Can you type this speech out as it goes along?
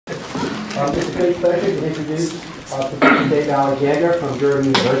It's a great pleasure to introduce Professor Dave Alexander from Durham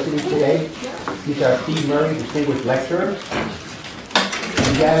University today. He's our Steve Murray Distinguished Lecturer.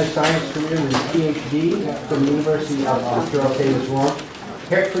 He began his science career with his PhD from the University of Charles Davis Warren,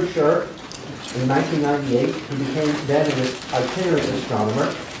 Hertfordshire. In 1998, he became then an itinerant astronomer,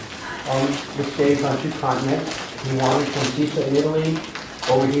 which stays on 2 continents. He wandered from Pisa in Italy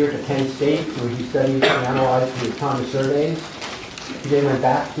over here to Penn State, where he studied and analyzed the atomic surveys. He then went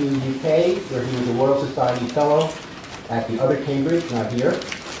back to the UK, where he was a Royal Society Fellow at the other Cambridge, not here.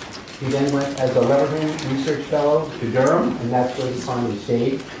 He then went as a Leverhulme Research Fellow to Durham, and that's where he finally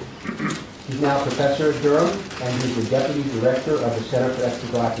stayed. He's now Professor at Durham, and he's the Deputy Director of the Center for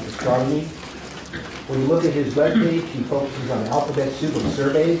Extragalactic Astronomy. When you look at his webpage, he focuses on an alphabet soup of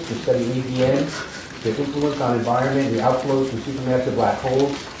surveys to study AGNs, their influence on environment, the outflows from supermassive black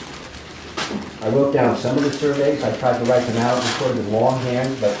holes. I wrote down some of the surveys. I tried to write them out and sort of in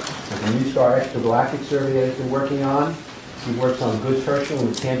longhand, but there's a New Star Extragalactic survey that he's been working on. He works on Goods Herschel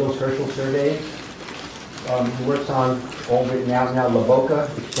and Candles Herschel surveys. He works on, all written out now,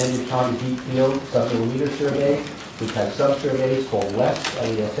 LAVOCA, Extended Time Deep Field Submillimeter Survey, which has sub-surveys called LESS,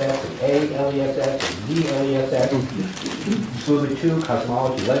 LESS, and A, LESS, and D, LESS. SLUBA 2,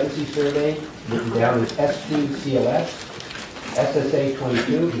 Cosmology Legacy Survey, written down as S2 CLS. SSA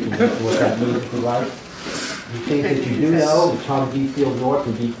 22, you can look what that means if you like. The things that you do know, the Tom Deep Field North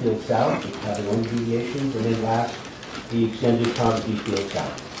and Deep Field South, which have their own deviations, and then last, the extended Tom Deep Field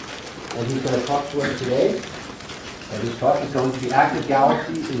South. And he's going to talk to us today. And his talk is going to be active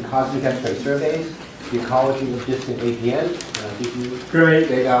galaxies in cosmic X-ray surveys, the ecology of distant AGNs. Great.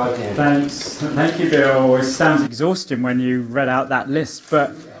 Dave Alexander. Thanks. Thank you, Bill. It sounds exhausting when you read out that list,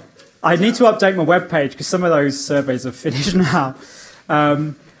 but I need to update my webpage because some of those surveys are finished now.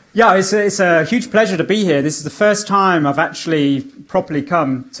 Yeah, it's a huge pleasure to be here. This is the first time I've actually properly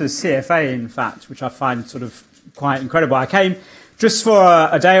come to CFA, in fact, which I find sort of quite incredible. I came just for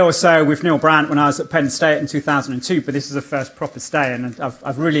a day or so with Neil Brandt when I was at Penn State in 2002, but this is the first proper stay, and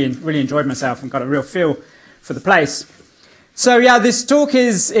I've really enjoyed myself and got a real feel for the place. So yeah, this talk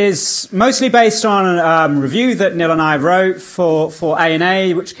is mostly based on a review that Neil and I wrote for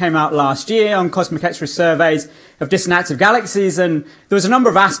ANA, which came out last year on cosmic X-ray surveys of distant active galaxies. And there was a number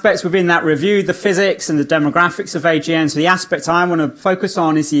of aspects within that review, the physics and the demographics of AGNs. So the aspect I want to focus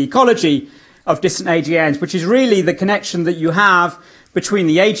on is the ecology of distant AGNs, which is really the connection that you have between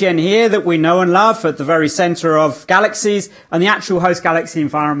the AGN here that we know and love at the very center of galaxies and the actual host galaxy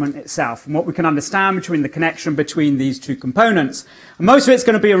environment itself, and what we can understand between the connection between these 2 components. And most of it's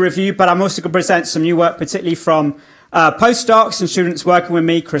going to be a review, but I'm also going to present some new work, particularly from postdocs and students working with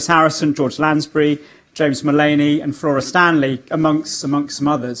me, Chris Harrison, George Lansbury, James Mullaney, and Flora Stanley, amongst some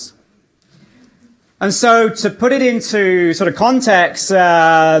others. And so to put it into sort of context,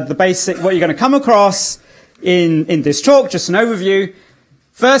 the basic, what you're going to come across in this talk, just an overview.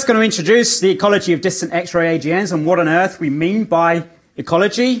 First, going to introduce the ecology of distant X-ray AGNs and what on earth we mean by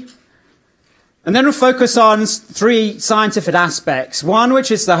ecology. And then we'll focus on 3 scientific aspects. One,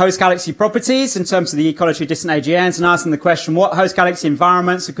 which is the host galaxy properties in terms of the ecology of distant AGNs, and asking the question, what host galaxy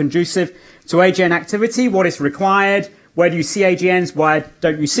environments are conducive to AGN activity? What is required? Where do you see AGNs? Why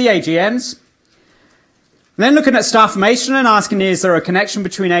don't you see AGNs? And then looking at star formation and asking, is there a connection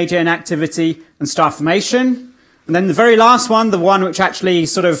between AGN activity and star formation? And then the very last one, the one which actually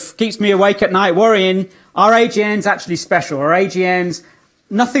sort of keeps me awake at night worrying, are AGNs actually special? Are AGNs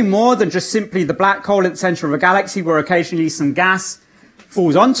nothing more than just simply the black hole at the center of a galaxy where occasionally some gas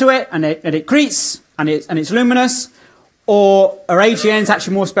falls onto it and it accretes and it's luminous? Or are AGNs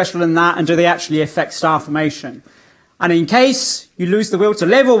actually more special than that, and do they actually affect star formation? And in case you lose the will to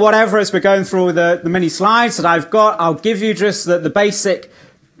live or whatever, as we're going through the many slides that I've got, I'll give you just the basic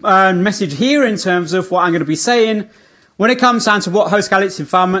message here in terms of what I'm going to be saying. When it comes down to what host galaxy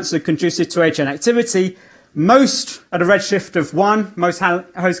environments are conducive to AGN activity, most at a redshift of 1, most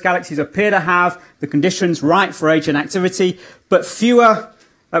host galaxies appear to have the conditions right for AGN activity, but fewer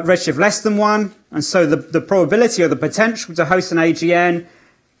at redshift less than 1. And so the probability or the potential to host an AGN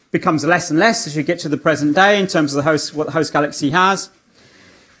becomes less and less as you get to the present day in terms of what the host galaxy has.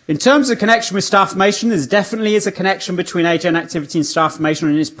 In terms of connection with star formation, there definitely is a connection between AGN activity and star formation,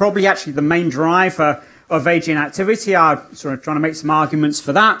 and it's probably actually the main driver of AGN activity. I'm sort of trying to make some arguments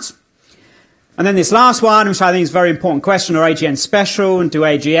for that. And then this last one, which I think is a very important question, are AGN special, and do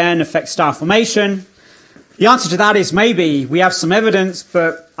AGN affect star formation? The answer to that is maybe. We have some evidence,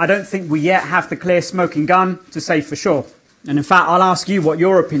 but I don't think we yet have the clear smoking gun to say for sure. And in fact, I'll ask you what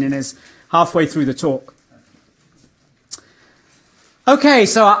your opinion is halfway through the talk. Okay,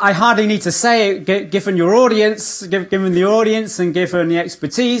 so I hardly need to say it, given your audience, given the audience and given the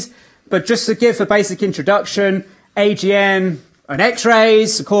expertise, but just to give a basic introduction, AGN and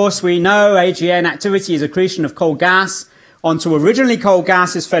X-rays, of course, we know AGN activity is accretion of cold gas onto originally cold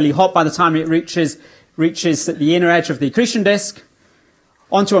gas. Is fairly hot by the time it reaches the inner edge of the accretion disk,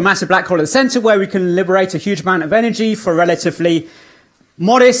 onto a massive black hole at the center where we can liberate a huge amount of energy for a relatively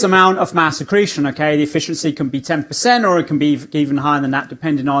modest amount of mass accretion. Okay, the efficiency can be 10% or it can be even higher than that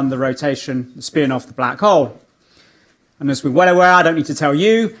depending on the rotation, the spin of the black hole. And as we're well aware, I don't need to tell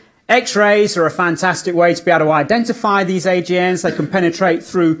you, X-rays are a fantastic way to be able to identify these AGNs. They can penetrate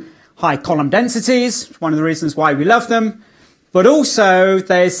through high column densities, one of the reasons why we love them. But also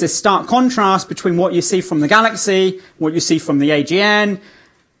there's this stark contrast between what you see from the galaxy, what you see from the AGN.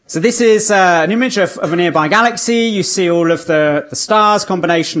 So this is an image of a nearby galaxy. You see all of the stars,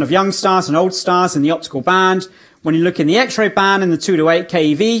 combination of young stars and old stars in the optical band. When you look in the X-ray band in the 2 to 8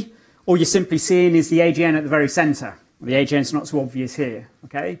 keV, all you're simply seeing is the AGN at the very center. The AGN's not so obvious here,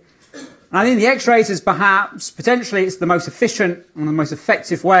 okay? And I think the X-rays is potentially it's the most efficient and the most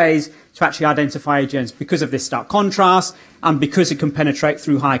effective ways to actually identify AGNs because of this stark contrast and because it can penetrate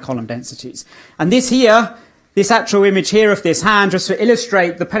through high column densities. And this actual image here of this hand, just to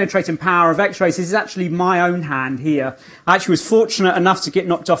illustrate the penetrating power of X-rays, this is actually my own hand here. I actually was fortunate enough to get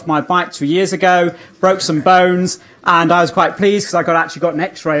knocked off my bike 2 years ago, broke some bones, and I was quite pleased because I actually got an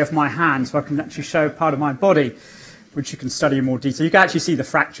X-ray of my hand, so I can actually show part of my body, which you can study in more detail. You can actually see the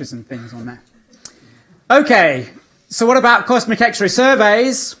fractures and things on there. Okay, so what about cosmic X-ray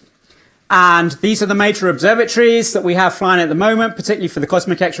surveys? And these are the major observatories that we have flying at the moment, particularly for the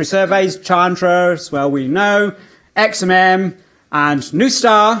cosmic X-ray surveys. Chandra, as well we know, XMM, and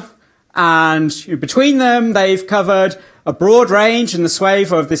NuSTAR. And between them, they've covered a broad range in the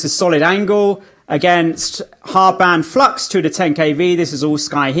swathe of this is solid angle against hard band flux 2 to 10 keV. This is all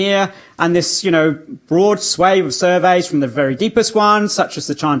sky here. And this, broad swathe of surveys from the very deepest ones, such as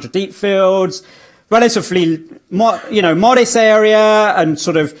the Chandra Deep Fields, relatively, modest area and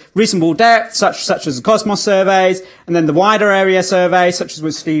sort of reasonable depth, such as the Cosmos surveys, and then the wider area survey, such as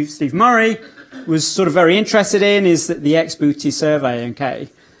what Steve Murray was sort of very interested in, is that the X-Booty survey, okay?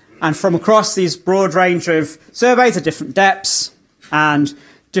 And from across these broad range of surveys at different depths and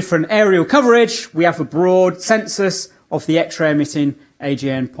different aerial coverage, we have a broad census of the X-ray emitting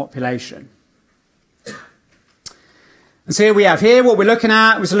AGN population. And so here we have what we're looking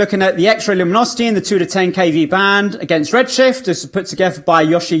at was looking at the X-ray luminosity in the 2 to 10 keV band against redshift. This was put together by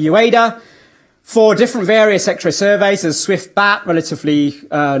Yoshi Ueda for different various X-ray surveys. There's Swift-BAT, relatively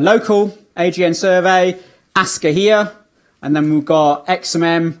local AGN survey, ASCA here, and then we've got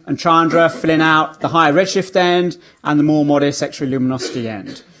XMM and Chandra filling out the higher redshift end and the more modest X-ray luminosity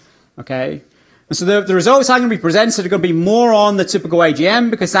end. Okay. And so the results are going to be presented are going to be more on the typical AGN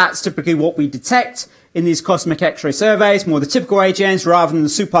because that's typically what we detect in these cosmic X-ray surveys, more the typical AGNs rather than the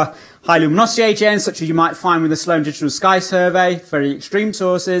super high luminosity AGNs, such as you might find with the Sloan Digital Sky survey, very extreme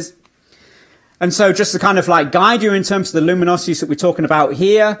sources. And so just to kind of guide you in terms of the luminosities that we're talking about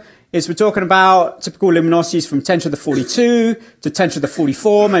here, is we're talking about typical luminosities from 10 to the 42 to 10 to the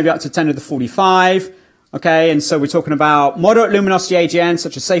 44, maybe up to 10 to the 45. Okay, and so we're talking about moderate luminosity AGNs,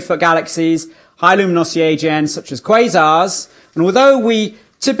 such as Seyfert galaxies, high luminosity AGNs, such as quasars. And although we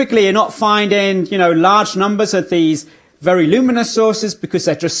typically are not finding, large numbers of these very luminous sources because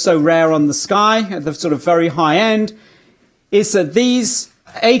they're just so rare on the sky at the sort of very high end, is that these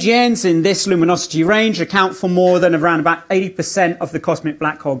AGNs in this luminosity range account for more than around about 80% of the cosmic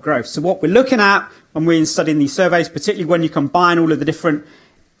black hole growth. So what we're looking at when we're studying these surveys, particularly when you combine all of the different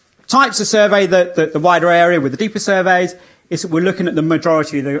types of survey, the wider area with the deeper surveys, is that we're looking at the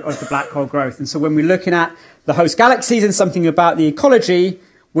majority of the black hole growth. And so when we're looking at the host galaxies and something about the ecology,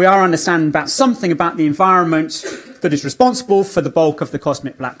 we are understanding about something about the environment that is responsible for the bulk of the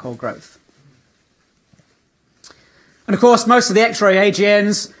cosmic black hole growth. And of course, most of the X-ray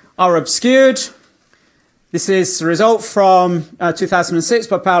AGNs are obscured. This is the result from 2006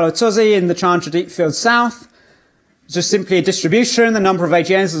 by Paolo Tozzi in the Chandra Deep Field South. It's just simply a distribution, the number of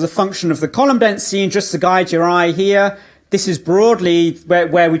AGNs as a function of the column density, and just to guide your eye here, this is broadly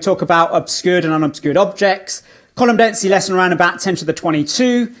where we talk about obscured and unobscured objects. Column density less than around about 10 to the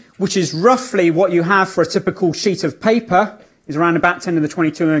 22, which is roughly what you have for a typical sheet of paper, is around about 10 to the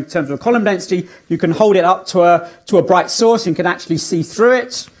 22 in terms of column density. You can hold it up to a bright source and can actually see through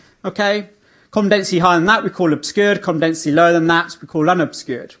it. Okay. Column density higher than that we call obscured. Column density lower than that we call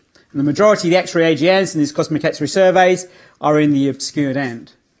unobscured. And the majority of the X-ray AGNs in these cosmic X-ray surveys are in the obscured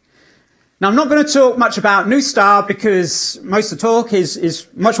end. Now, I'm not going to talk much about NuSTAR because most of the talk is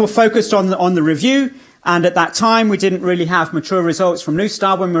much more focused on the review. And at that time, we didn't really have mature results from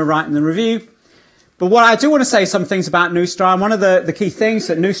NuSTAR when we were writing the review. But what I do want to say some things about NuSTAR, and one of the key things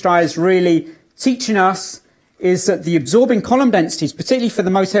that NuSTAR is really teaching us is that the absorbing column densities, particularly for the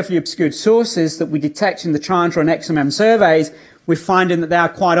most heavily obscured sources that we detect in the Chandra and XMM surveys, we're finding that they are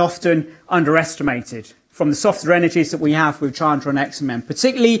quite often underestimated from the softer energies that we have with Chandra and XMM,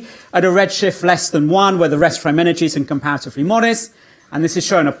 particularly at a redshift less than 1, where the rest frame energies are comparatively modest. And this is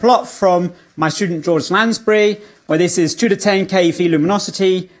showing a plot from my student George Lansbury, where this is 2 to 10 keV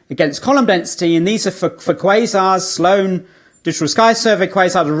luminosity against column density, and these are for quasars, Sloan Digital Sky Survey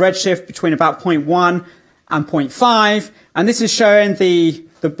quasars at a redshift between about 0.1 and 0.5, and this is showing the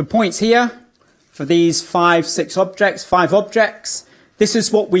points here for these 5 objects. This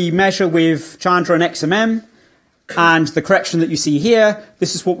is what we measure with Chandra and XMM, and the correction that you see here,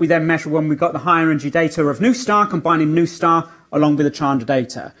 this is what we then measure when we got the higher energy data of NuSTAR, combining NuSTAR along with the Chandra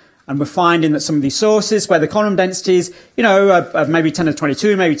data. And we're finding that some of these sources where the column densities, are maybe 10 to the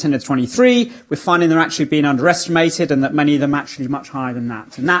 22, maybe 10 to the 23, we're finding they're actually being underestimated, and that many of them are actually much higher than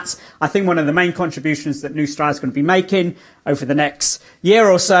that. And that's, I think, one of the main contributions that NuSTAR is going to be making over the next year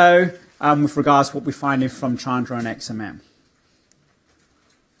or so with regards to what we're finding from Chandra and XMM.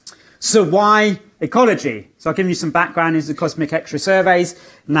 So why ecology? So I'll give you some background into the cosmic X-ray surveys.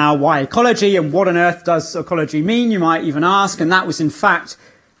 Now, why ecology, and what on earth does ecology mean, you might even ask. And that was, in fact,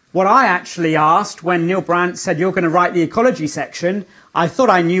 what I actually asked when Neil Brandt said, you're going to write the ecology section. I thought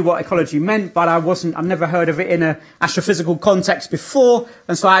I knew what ecology meant, but I've never heard of it in an astrophysical context before.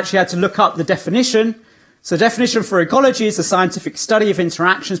 And so I actually had to look up the definition. So the definition for ecology is the scientific study of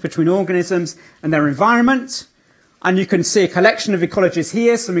interactions between organisms and their environment. And you can see a collection of ecologists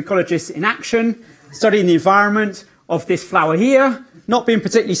here, some ecologists in action, studying the environment of this flower here, not being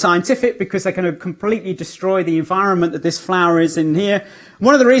particularly scientific because they're going to completely destroy the environment that this flower is in here.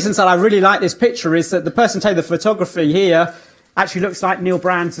 One of the reasons that I really like this picture is that the person taking the photography here actually looks like Neil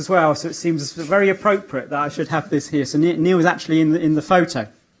Brandt as well, so it seems very appropriate that I should have this here. So Neil is actually in the photo.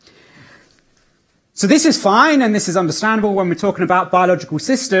 So this is fine, and this is understandable when we're talking about biological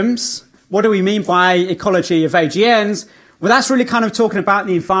systems. What do we mean by ecology of AGNs? Well, that's really kind of talking about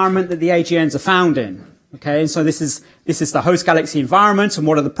the environment that the AGNs are found in. Okay, and so this is the host galaxy environment, and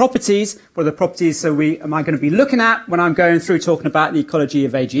what are the properties? What are the properties am I going to be looking at when I'm going through talking about the ecology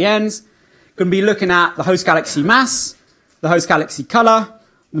of AGNs? Going to be looking at the host galaxy mass, the host galaxy color,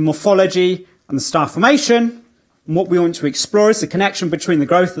 the morphology, and the star formation. And what we want to explore is the connection between the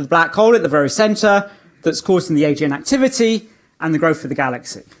growth of the black hole at the very center that's causing the AGN activity and the growth of the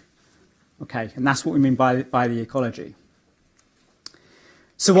galaxy. Okay, and that's what we mean by the ecology.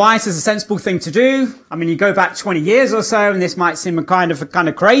 So why is this a sensible thing to do? I mean, you go back 20 years or so, and this might seem a kind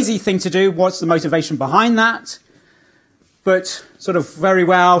of crazy thing to do. What's the motivation behind that? But sort of very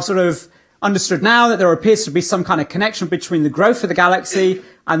well understood now that there appears to be some kind of connection between the growth of the galaxy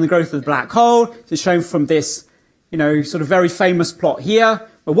and the growth of the black hole. It's shown from this, sort of very famous plot here.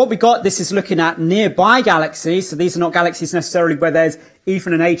 But what we got, this is looking at nearby galaxies. So these are not galaxies necessarily where there's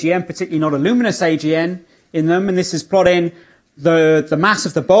even an AGN, particularly not a luminous AGN in them. And this is plotting the mass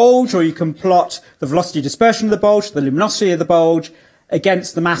of the bulge, or you can plot the velocity dispersion of the bulge, the luminosity of the bulge,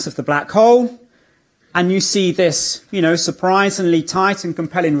 against the mass of the black hole. And you see this, surprisingly tight and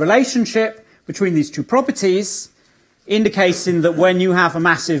compelling relationship between these two properties, indicating that when you have a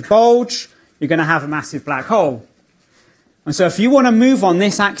massive bulge, you're going to have a massive black hole. And so if you want to move on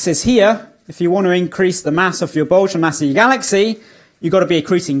this axis here, if you want to increase the mass of your bulge and mass of your galaxy, you've got to be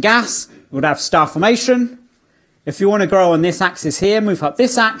accreting gas. You would have star formation. If you want to grow on this axis here, move up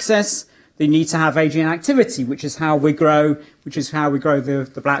this axis, then you need to have AGN activity, which is how we grow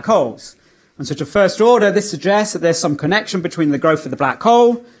the black holes. And so to first order, this suggests that there's some connection between the growth of the black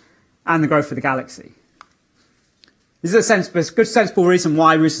hole and the growth of the galaxy. This is a good sensible reason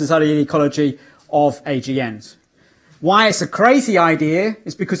why we study the ecology of AGNs. Why it's a crazy idea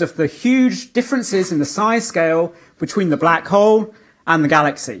is because of the huge differences in the size scale between the black hole and the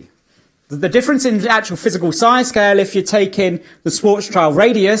galaxy. The difference in the actual physical size scale, if you're taking the Schwarzschild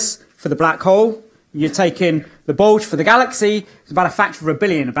radius for the black hole, you're taking the bulge for the galaxy, it's about a factor of a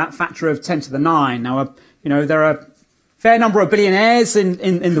billion, about a factor of 10 to the 9. Now, there are a fair number of billionaires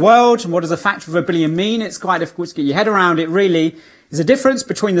in the world, and what does a factor of a billion mean? It's quite difficult to get your head around. It really is a difference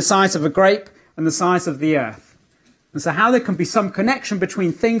between the size of a grape and the size of the Earth. And so how there can be some connection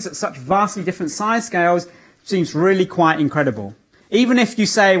between things at such vastly different size scales seems really quite incredible. Even if you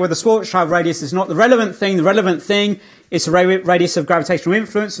say, well, the Schwarzschild radius is not the relevant thing is the radius of gravitational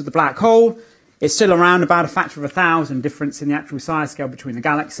influence of the black hole. It's still around about a factor of 1,000 difference in the actual size scale between the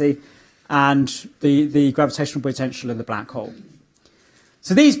galaxy and the gravitational potential of the black hole.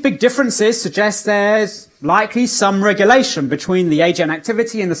 So these big differences suggest there's likely some regulation between the AGN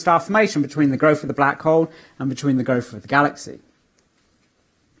activity and the star formation, between the growth of the black hole and between the growth of the galaxy.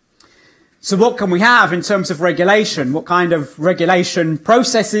 So what can we have in terms of regulation? What kind of regulation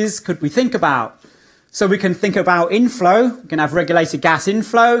processes could we think about? So we can think about inflow. We can have regulated gas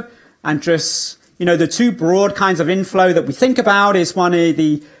inflow, and just, the two broad kinds of inflow that we think about is one of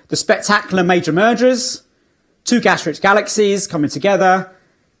the spectacular major mergers, two gas-rich galaxies coming together,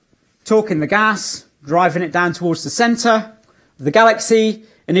 torquing the gas, driving it down towards the center of the galaxy,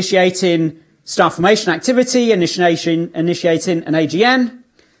 initiating star formation activity, initiating an AGN,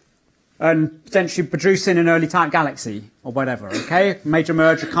 and potentially producing an early type galaxy or whatever, okay? Major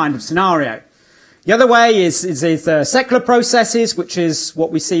merger kind of scenario. The other way is secular processes, which is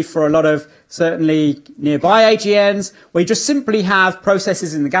what we see for a lot of certainly nearby AGNs, where you just simply have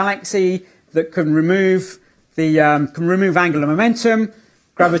processes in the galaxy that can remove angular momentum,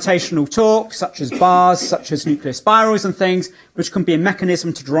 gravitational torque, such as bars, such as nuclear spirals and things, which can be a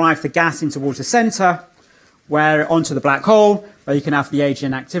mechanism to drive the gas in towards the center, onto the black hole, where you can have the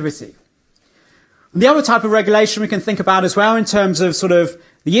AGN activity. And the other type of regulation we can think about as well in terms of sort of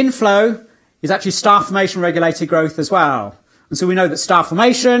the inflow is actually star formation regulated growth as well. And so we know that star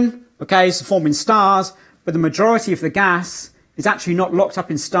formation, is forming stars, but the majority of the gas is actually not locked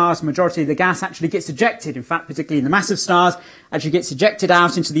up in stars. The majority of the gas actually gets ejected. In fact, particularly in the massive stars, actually gets ejected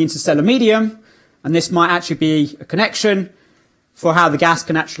out into the interstellar medium. And this might actually be a connection for how the gas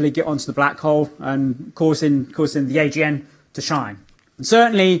can actually get onto the black hole and causing the AGN to shine. And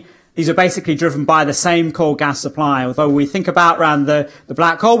certainly, these are basically driven by the same cold gas supply. Although we think about around the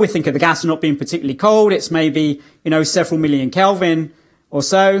black hole, we think of the gas not being particularly cold. It's maybe, several million Kelvin or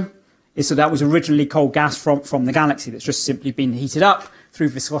so. So that was originally cold gas from the galaxy that's just simply been heated up through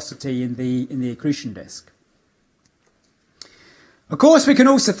viscosity in the accretion disk. Of course, we can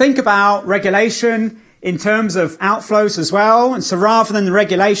also think about regulation in terms of outflows as well. And so rather than the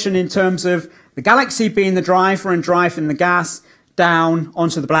regulation in terms of the galaxy being the driver and driving the gas down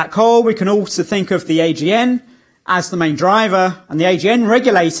onto the black hole, we can also think of the AGN as the main driver and the AGN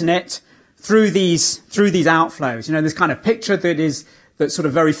regulating it through these outflows. This kind of picture that's sort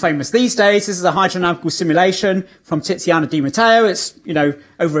of very famous these days. This is a hydrodynamical simulation from Tiziano Di Matteo. It's,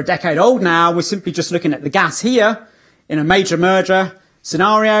 over a decade old now. We're simply just looking at the gas here in a major merger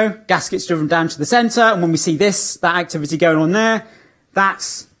scenario. Gas gets driven down to the center. And when we see that activity going on there,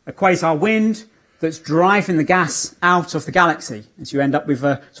 that's a quasar wind that's driving the gas out of the galaxy. And so you end up with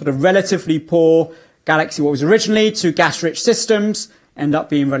a sort of relatively poor galaxy. What was originally two gas-rich systems end up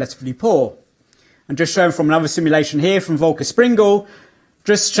being relatively poor. And just shown from another simulation here from Volker Springel,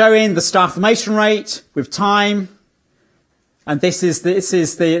 just showing the star formation rate with time. And this is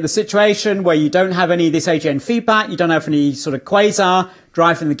the situation where you don't have any of this AGN feedback. You don't have any sort of quasar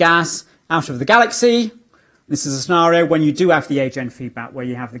driving the gas out of the galaxy. This is a scenario when you do have the AGN feedback, where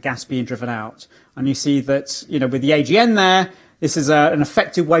you have the gas being driven out. And you see that, with the AGN there, this is an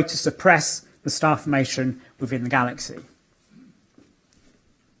effective way to suppress the star formation within the galaxy.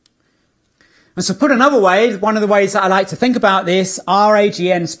 And so put another way, one of the ways that I like to think about this, are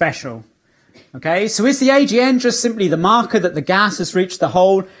AGN special? Okay, so is the AGN just simply the marker that the gas has reached the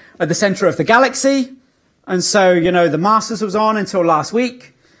hole at the center of the galaxy? And so, the Masters was on until last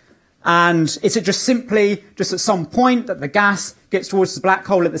week. And is it just simply, just at some point that the gas gets towards the black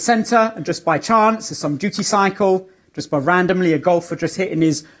hole at the center, and just by chance, there's some duty cycle, just by randomly a golfer just hitting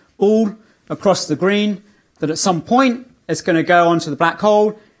his ball across the green, that at some point it's going to go onto the black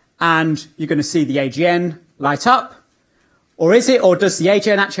hole, and you're going to see the AGN light up? Or does the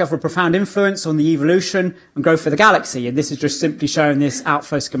AGN actually have a profound influence on the evolution and growth of the galaxy? And this is just simply showing this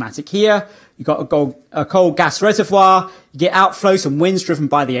outflow schematic here. You've got a cold gas reservoir, you get outflows and winds driven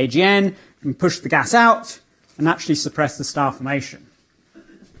by the AGN, you can push the gas out and actually suppress the star formation.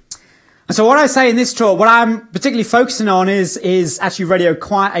 And so what I say in this talk, what I'm particularly focusing on is actually radio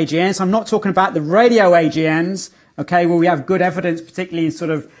quiet AGNs. I'm not talking about the radio AGNs, okay, where we have good evidence, particularly in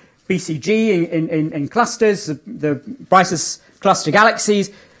sort of BCG in clusters, the brightest cluster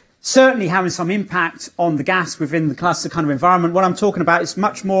galaxies, certainly having some impact on the gas within the cluster kind of environment. What I'm talking about is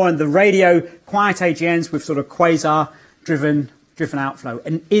much more in the radio quiet AGNs with sort of quasar-driven outflow.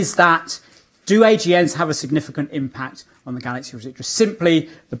 And do AGNs have a significant impact on the galaxy, or is it just simply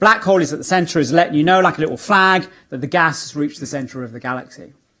the black hole is at the center, is letting you know, like a little flag, that the gas has reached the center of the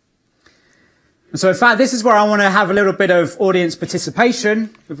galaxy? And so in fact, this is where I want to have a little bit of audience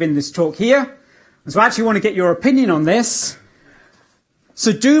participation within this talk here. And so I actually want to get your opinion on this.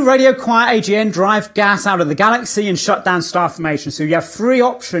 So do radio quiet AGN drive gas out of the galaxy and shut down star formation? So you have three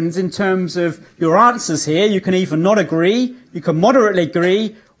options in terms of your answers here. You can either not agree, you can moderately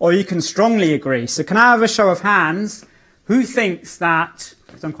agree, or you can strongly agree. So can I have a show of hands? Who thinks that,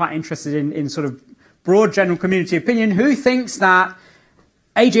 because I'm quite interested in sort of broad general community opinion, who thinks that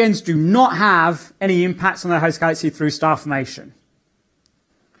AGNs do not have any impacts on the host galaxy through star formation?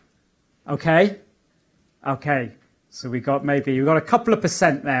 Okay. Okay. So we've got a couple of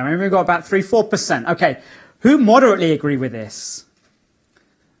percent there. Maybe we've got about 3-4%. Okay. Who moderately agree with this?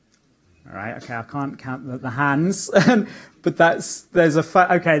 All right. Okay. I can't count the hands, but there's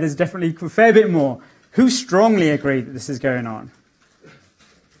definitely a fair bit more. Who strongly agree that this is going on?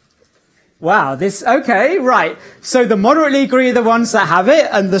 Wow, okay, right. So the moderately agree are the ones that have it,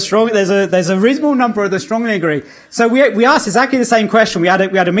 and there's a reasonable number of the strongly agree. So we asked exactly the same question. We had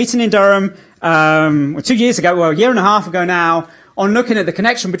a meeting in Durham, 2 years ago, well, a year and a half ago now, on looking at the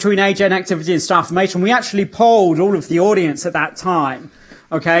connection between AGN activity and star formation. We actually polled all of the audience at that time.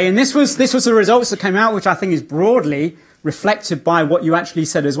 Okay, and this was the results that came out, which I think is broadly reflected by what you actually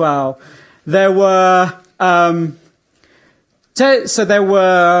said as well. There were,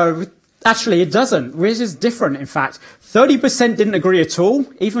 actually, it doesn't, which is different, in fact. 30% didn't agree at all,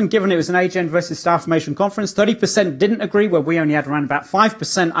 even given it was an AGN versus star formation conference. 30% didn't agree, where we only had around about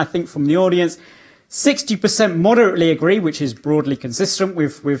 5%, I think, from the audience. 60% moderately agree, which is broadly consistent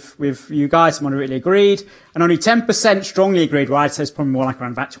with you guys, moderately agreed. And only 10% strongly agreed, right? So it's probably more like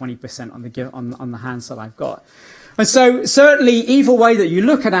around about 20% on the hands that I've got. And so certainly either way that you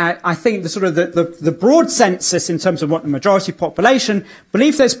look at it, I think the broad census in terms of what the majority population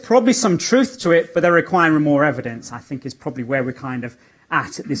believe there's probably some truth to it, but they're requiring more evidence, I think is probably where we're kind of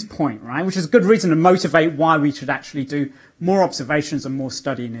at this point, right? Which is a good reason to motivate why we should actually do more observations and more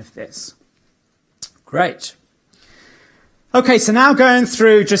studying of this. Great. Okay, so now going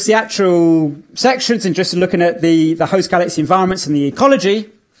through just the actual sections and just looking at the host galaxy environments and the ecology.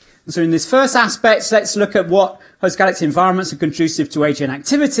 So in this first aspect, let's look at what host galaxy environments are conducive to AGN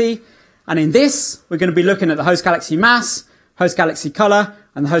activity. And in this, we're going to be looking at the host galaxy mass, host galaxy color,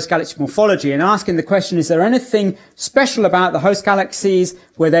 and the host galaxy morphology, and asking the question, is there anything special about the host galaxies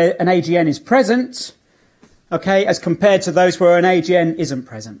where an AGN is present, okay, as compared to those where an AGN isn't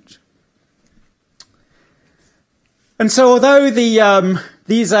present? And so although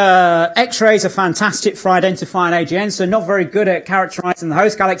these X-rays are fantastic for identifying AGNs, so not very good at characterizing the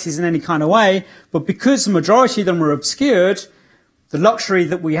host galaxies in any kind of way, but because the majority of them are obscured, the luxury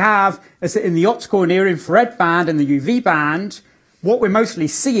that we have is that in the optical near infrared band and the UV band, what we're mostly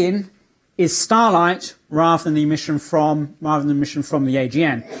seeing is starlight rather than the emission from the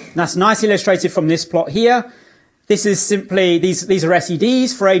AGN. And that's nicely illustrated from this plot here. This is simply, these are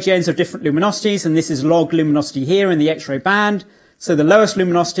SEDs for AGNs of different luminosities, and this is log luminosity here in the X-ray band. So the lowest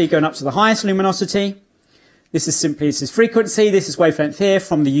luminosity going up to the highest luminosity. This is frequency, this is wavelength here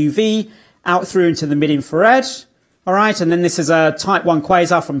from the UV out through into the mid-infrared. All right, and then this is a type 1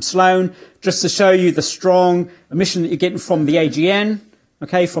 quasar from Sloan, just to show you the strong emission that you're getting from the AGN,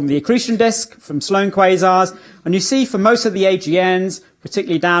 okay, from the accretion disk, from Sloan quasars. And you see for most of the AGNs,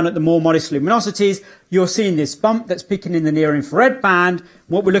 particularly down at the more modest luminosities, you're seeing this bump that's peaking in the near infrared band.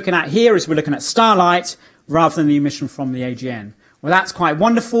 What we're looking at here is we're looking at starlight rather than the emission from the AGN. Well, that's quite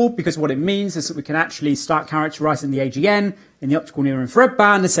wonderful, because what it means is that we can actually start characterizing the AGN in the optical near infrared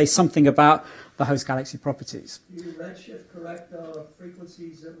band and say something about the host galaxy properties. Do you redshift correct the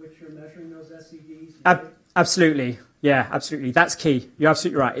frequencies at which you're measuring those SEDs? Absolutely. Yeah, absolutely. That's key. You're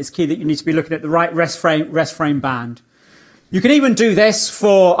absolutely right. It's key that you need to be looking at the right rest frame band. You can even do this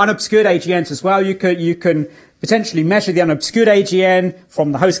for unobscured AGNs as well. You can potentially measure the unobscured AGN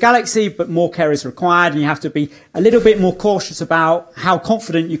from the host galaxy, but more care is required, and you have to be a little bit more cautious about how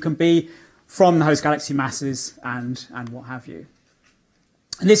confident you can be from the host galaxy masses and what have you.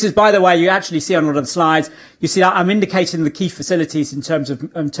 And this is, by the way, you actually see on a lot of the slides, you see I'm indicating the key facilities in terms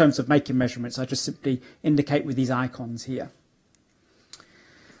of making measurements. I just simply indicate with these icons here.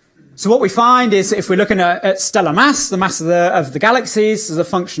 So what we find is, if we're looking at stellar mass, the mass of the galaxies as a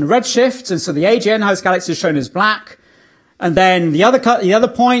function of redshift, and so the AGN host galaxy is shown as black, and then the other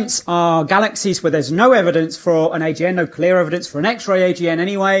points are galaxies where there's no evidence for an AGN, no clear evidence for an X-ray AGN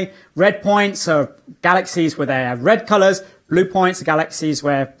anyway. Red points are galaxies where they have red colors. Blue points are galaxies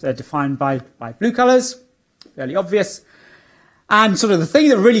where they're defined by blue colors. Fairly obvious. And sort of the thing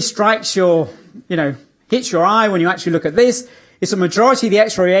that really strikes hits your eye when you actually look at this is the majority of the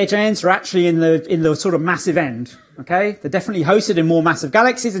X-ray AGNs are actually in the sort of massive end. Okay, they're definitely hosted in more massive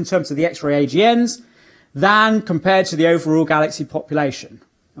galaxies in terms of the X-ray AGNs than compared to the overall galaxy population.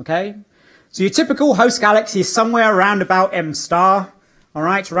 Okay, so your typical host galaxy is somewhere around about M star. all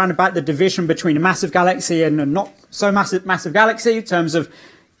right, around about the division between a massive galaxy and a not so massive galaxy in terms of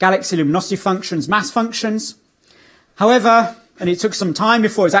galaxy luminosity functions, mass functions. However, and it took some time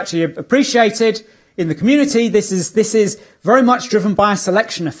before it was actually appreciated in the community, this is very much driven by a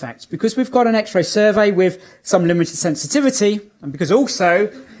selection effect, because we've got an X-ray survey with some limited sensitivity, and because also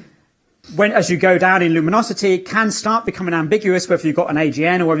as you go down in luminosity, it can start becoming ambiguous whether you've got an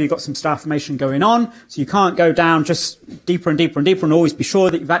AGN or whether you've got some star formation going on. So you can't go down just deeper and deeper and deeper and always be sure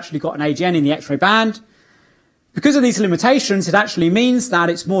that you've actually got an AGN in the X-ray band. Because of these limitations, it actually means that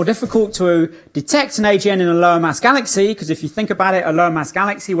it's more difficult to detect an AGN in a lower mass galaxy, because if you think about it, a lower mass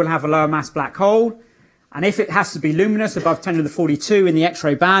galaxy will have a lower mass black hole. And if it has to be luminous above 10 to the 42 in the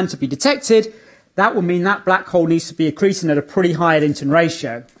X-ray band to be detected, that will mean that black hole needs to be accreting at a pretty high Eddington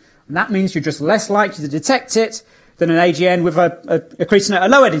ratio. And that means you're just less likely to detect it than an AGN with accreting at a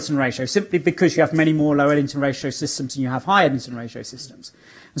low Eddington ratio, simply because you have many more low Eddington ratio systems than you have high Eddington ratio systems.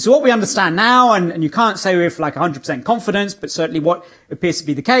 And so what we understand now, and you can't say with like 100% confidence, but certainly what appears to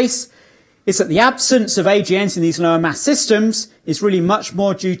be the case, is that the absence of AGNs in these lower mass systems is really much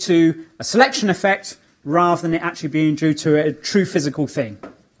more due to a selection effect rather than it actually being due to a true physical thing.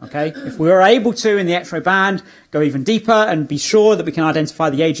 Okay, if we were able to, in the X-ray band, go even deeper and be sure that we can identify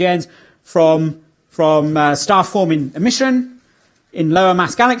the AGNs from star-forming emission in lower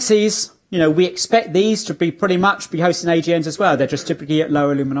mass galaxies, you know, we expect these to be pretty much be hosting AGNs as well. They're just typically at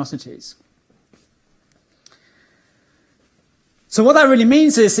lower luminosities. So what that really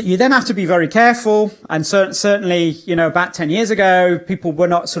means is that you then have to be very careful, and certainly, you know, about 10 years ago, people were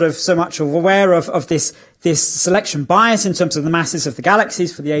not sort of so much aware of this selection bias in terms of the masses of the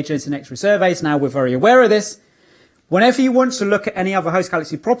galaxies for the AGNs in X-ray surveys. Now we're very aware of this. Whenever you want to look at any other host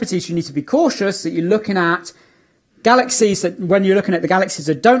galaxy properties, you need to be cautious that you're looking at galaxies that, when you're looking at the galaxies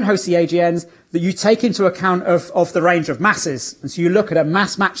that don't host the AGNs, that you take into account of the range of masses. And so you look at a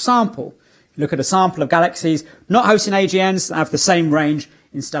mass match sample. You look at a sample of galaxies not hosting AGNs that have the same range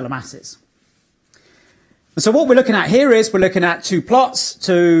in stellar masses. And so what we're looking at here is we're looking at two plots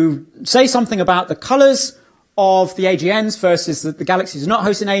to say something about the colors of the AGNs versus the galaxies not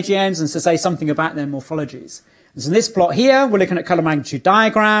hosting AGNs, and to say something about their morphologies. And so in this plot here, we're looking at color magnitude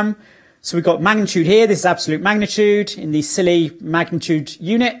diagram. So we've got magnitude here. This is absolute magnitude in these silly magnitude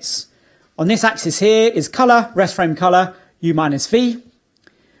units. On this axis here is color, rest frame color, U minus V.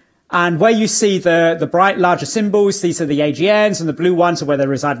 And where you see the bright larger symbols, these are the AGNs, and the blue ones are where they're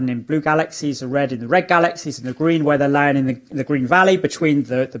residing in blue galaxies, the red in the red galaxies, and the green where they're lying in the green valley between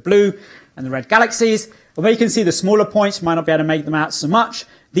the blue and the red galaxies. And where you can see the smaller points, you might not be able to make them out so much.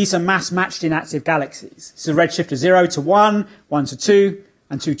 These are mass matched inactive galaxies. So redshift of 0 to 1, 1 to 2,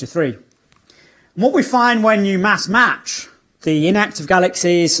 and 2 to 3. And what we find when you mass match the inactive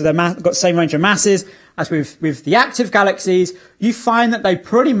galaxies, so they've got the same range of masses as with the active galaxies, you find that they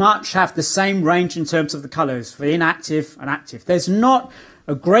pretty much have the same range in terms of the colors for inactive and active. There's not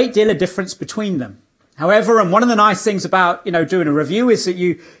a great deal of difference between them. However, and one of the nice things about, you know, doing a review is that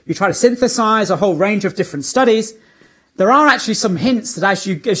you try to synthesize a whole range of different studies. There are actually some hints that as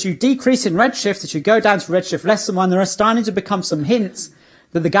you decrease in redshift, as you go down to redshift less than 1, there are starting to become some hints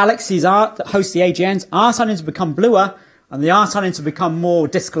that the galaxies that host the AGNs are starting to become bluer, and they are starting to become more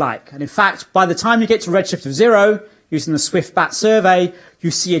disk-like. And in fact, by the time you get to redshift of 0, using the Swift-BAT survey,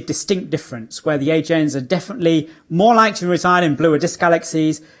 you see a distinct difference where the AGNs are definitely more likely to reside in bluer disk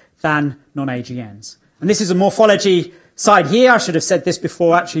galaxies than non-AGNs. And this is a morphology side here. I should have said this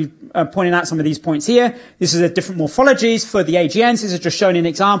before actually pointing out some of these points here. This is the different morphologies for the AGNs. This is just showing an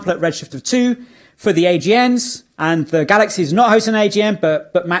example at redshift of 2 for the AGNs, and the galaxies not hosting an AGN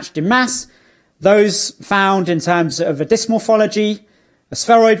but matched in mass. Those found in terms of a disk morphology, a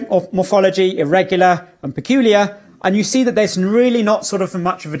spheroid morphology, irregular and peculiar, and you see that there's really not sort of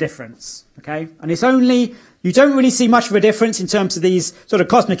much of a difference, okay? And it's only, you don't really see much of a difference in terms of these sort of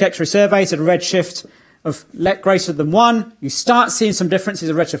cosmic X-ray surveys at a redshift of greater than 1. You start seeing some differences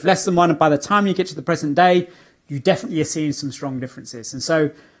at redshift less than 1, and by the time you get to the present day, you definitely are seeing some strong differences. And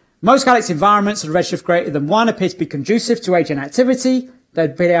so most galaxy environments at a redshift greater than 1 appear to be conducive to AGN activity.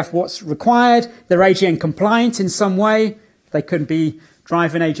 They have what's required. They're AGN compliant in some way. They could be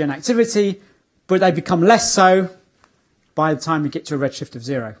driving AGN activity, but they become less so by the time you get to a redshift of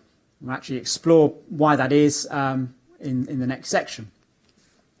 0. We'll actually explore why that is in the next section.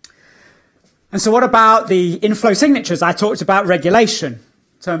 And so what about the inflow signatures? I talked about regulation,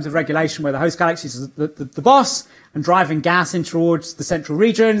 in terms of regulation where the host galaxies is the boss and driving gas in towards the central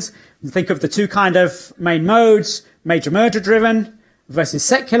regions. And think of the two kind of main modes, major merger driven versus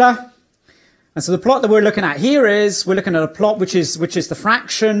secular. And so the plot that we're looking at here is, we're looking at a plot which is the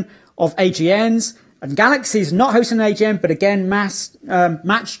fraction of AGNs And galaxies not hosting an AGN, but again matched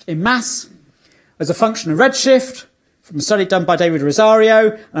in mass as a function of redshift from a study done by David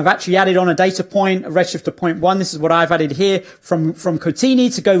Rosario. And I've actually added on a data point, a redshift of 0.1. This is what I've added here from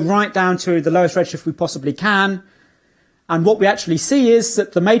Cotini to go right down to the lowest redshift we possibly can. And what we actually see is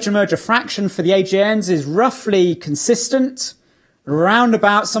that the major merger fraction for the AGNs is roughly consistent, around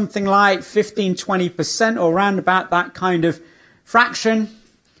about something like 15-20%, or around about that kind of fraction.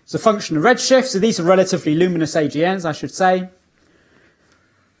 It's a function of redshift, so these are relatively luminous AGNs, I should say.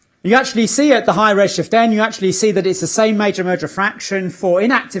 You actually see at the high redshift end, you actually see that it's the same major merger fraction for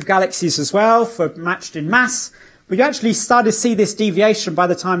inactive galaxies as well, for matched in mass. But you actually start to see this deviation by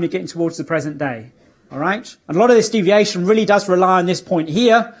the time you're getting towards the present day. All right? And a lot of this deviation really does rely on this point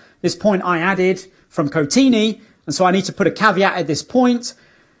here, this point I added from Cotini. And so I need to put a caveat at this point.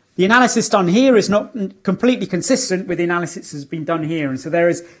 The analysis done here is not completely consistent with the analysis that's been done here. And so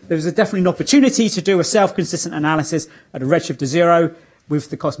there's definitely an opportunity to do a self-consistent analysis at a redshift of 0 with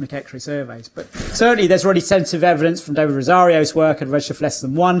the cosmic X-ray surveys. But certainly there's already sensitive evidence from David Rosario's work at a redshift less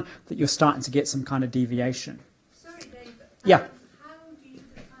than 1 that you're starting to get some kind of deviation. Sorry, David. Yeah. How do you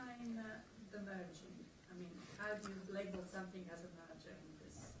define the merging? I mean, how do you label something as a merger in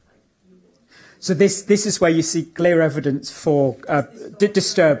this type you want? So this is where you see clear evidence for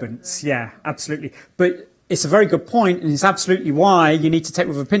disturbance. Yeah, absolutely. But it's a very good point, and it's absolutely why you need to take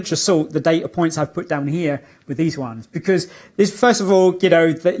with a pinch of salt the data points I've put down here with these ones. Because this, first of all, you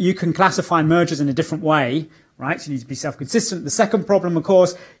know, that you can classify mergers in a different way, right? So you need to be self-consistent. The second problem, of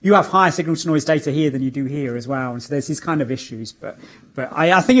course, you have higher signal-to-noise data here than you do here as well. And so there's these kind of issues. But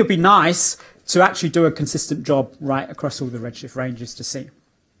I think it'd be nice to actually do a consistent job right across all the redshift ranges to see.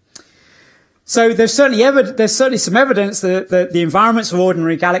 So there's certainly some evidence that the environments of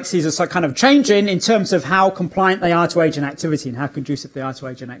ordinary galaxies are kind of changing in terms of how compliant they are to AGN activity and how conducive they are to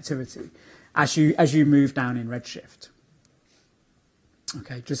AGN activity as you move down in redshift.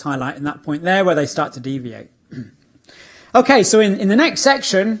 Okay, just highlighting that point there where they start to deviate. Okay, so in the next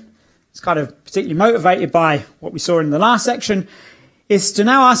section, it's kind of particularly motivated by what we saw in the last section, is to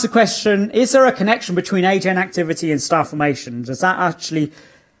now ask the question, is there a connection between AGN activity and star formation? Does that actually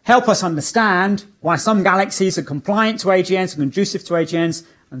help us understand why some galaxies are compliant to AGNs and conducive to AGNs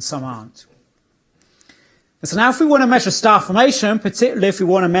and some aren't? And so now if we want to measure star formation, particularly if we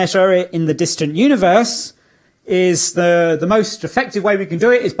want to measure it in the distant universe, is the most effective way we can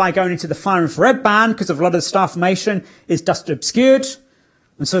do it is by going into the far infrared band, because a lot of the star formation is dust obscured.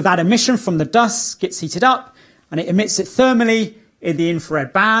 And so that emission from the dust gets heated up and it emits it thermally in the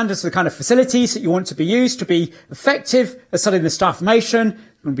infrared band as the kind of facilities that you want to be used to be effective at studying the star formation.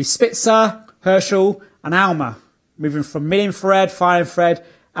 It's going to be Spitzer, Herschel, and ALMA, moving from mid-infrared, far infrared,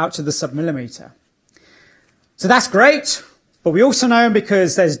 out to the submillimeter. So that's great, but we also know,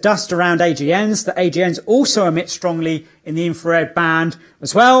 because there's dust around AGNs, that AGNs also emit strongly in the infrared band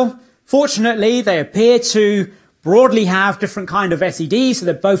as well. Fortunately, they appear to broadly have different kind of SEDs, so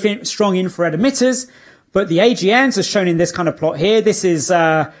they're both strong infrared emitters. But the AGNs, as shown in this kind of plot here, this is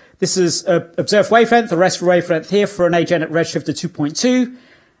observed wavelength, the rest wavelength here for an AGN at redshift of 2.2,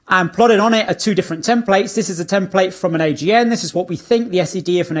 and plotted on it are two different templates. This is a template from an AGN. This is what we think the SED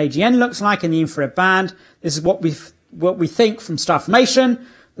of an AGN looks like in the infrared band. This is what we think from star formation.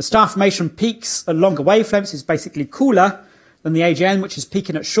 The star formation peaks at longer wavelengths, is basically cooler than the AGN, which is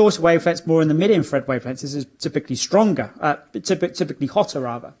peaking at shorter wavelengths, more in the mid-infrared wavelengths. This is typically stronger, typically hotter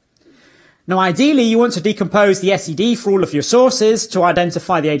rather. Now, ideally, you want to decompose the SED for all of your sources to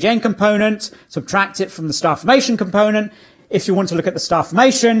identify the AGN component, subtract it from the star formation component if you want to look at the star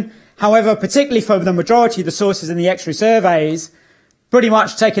formation. However, particularly for the majority of the sources in the X-ray surveys, pretty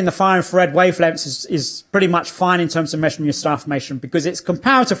much taking the far infrared wavelengths is pretty much fine in terms of measuring your star formation, because it's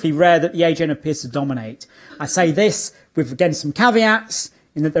comparatively rare that the AGN appears to dominate. I say this with, again, some caveats,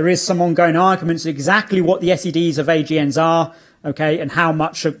 in that there is some ongoing arguments exactly what the SEDs of AGNs are, okay, and how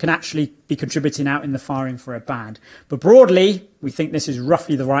much can actually be contributing out in the far infrared band. But broadly, we think this is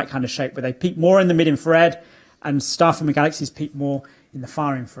roughly the right kind of shape, where they peak more in the mid-infrared and star-forming galaxies peak more in the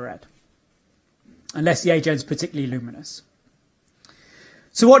far infrared, unless the AGN is particularly luminous.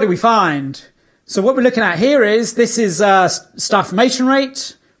 So what do we find? So what we're looking at here is, this is star formation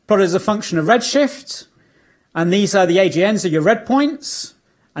rate, plotted as a function of redshift, and these are the AGNs, are your red points,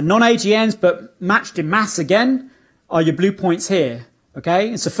 and non-AGNs, but matched in mass again, are your blue points here, okay?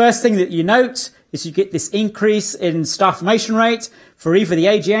 And so first thing that you note is you get this increase in star formation rate for either the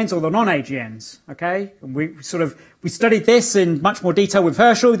AGNs or the non-AGNs, okay? And we studied this in much more detail with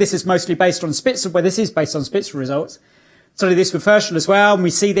Herschel. This is mostly based on Spitzer, well, this is based on Spitzer results. Studied this with Herschel as well, and we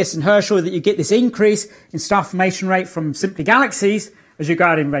see this in Herschel, that you get this increase in star formation rate from simply galaxies as you go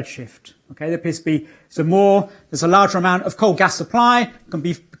out in redshift, Okay, there appears to be there's a larger amount of cold gas supply,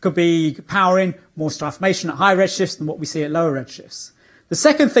 could be powering more star formation at high redshifts than what we see at lower redshifts. The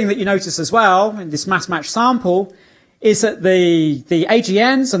second thing that you notice as well in this mass match sample is that the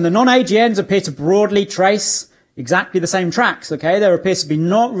AGNs and the non-AGNs appear to broadly trace exactly the same tracks. Okay, there appears to be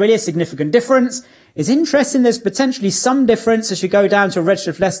not really a significant difference. It's interesting, there's potentially some difference as you go down to a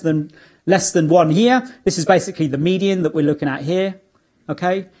redshift less than 1 here. This is basically the median that we're looking at here.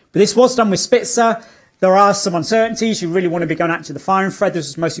 Okay, but this was done with Spitzer. There are some uncertainties. You really want to be going out to the far infrared. This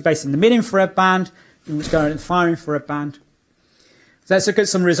was mostly based in the mid-infrared band. You want to go into the far infrared band. So let's look at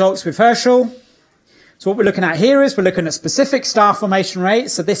some results with Herschel. So what we're looking at here is we're looking at specific star formation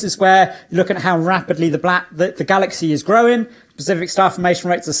rates. So this is where you're looking at how rapidly the galaxy is growing. Specific star formation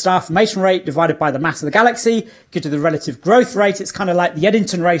rate is the star formation rate divided by the mass of the galaxy, gives you the relative growth rate. It's kind of like the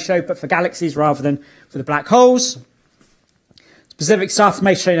Eddington ratio, but for galaxies rather than for the black holes. Specific star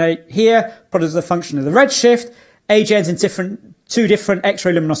formation rate here, plotted as a function of the redshift. AGNs in two different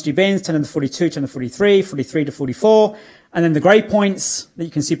X-ray luminosity bins, 10 to the 42, 10 to the 43, 43 to 44. And then the grey points that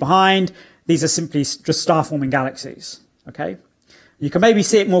you can see behind, these are simply just star-forming galaxies. Okay, you can maybe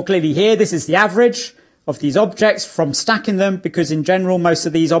see it more clearly here. This is the average of these objects from stacking them, because in general, most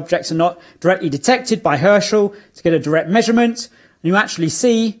of these objects are not directly detected by Herschel to get a direct measurement. And you actually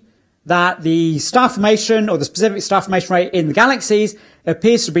see that the star formation or the specific star formation rate in the galaxies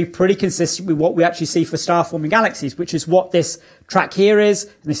appears to be pretty consistent with what we actually see for star-forming galaxies, which is what this track here is.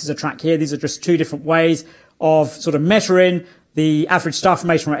 And this is a track here. These are just two different ways of sort of measuring the average star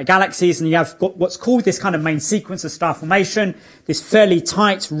formation rate of galaxies. And you have got what's called this kind of main sequence of star formation, this fairly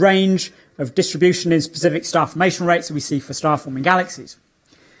tight range of distribution in specific star formation rates that we see for star-forming galaxies.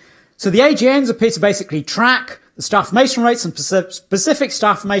 So the AGNs appear to basically track the star formation rates and specific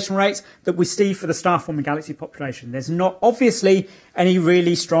star formation rates that we see for the star-forming galaxy population. There's not obviously any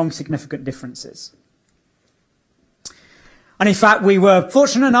really strong significant differences. And in fact, we were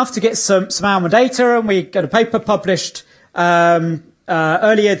fortunate enough to get some ALMA data, and we got a paper published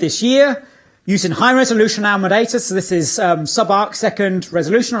earlier this year using high-resolution ALMA data. So this is sub-arc second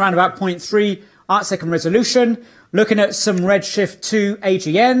resolution, around about 0.3 arc second resolution, looking at some redshift 2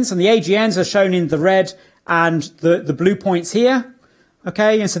 AGNs, and the AGNs are shown in the red and the blue points here.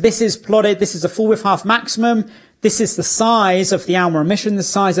 Okay, and so this is plotted, this is a full width half maximum. This is the size of the ALMA emission, the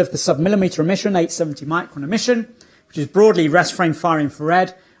size of the sub-millimeter emission, 870 micron emission, which is broadly rest frame far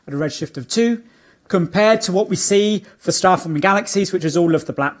infrared at a redshift of 2, compared to what we see for star-forming galaxies, which is all of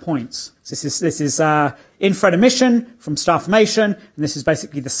the black points. So this is infrared emission from star formation, and this is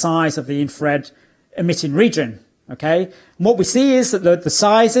basically the size of the infrared emitting region. Okay, and what we see is that the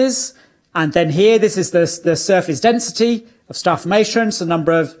sizes, and then here this is the surface density of star formation, so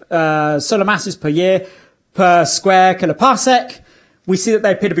number of solar masses per year per square kiloparsec. We see that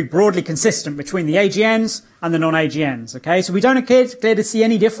they appear to be broadly consistent between the AGNs and the non-AGNs. Okay, so we don't appear to see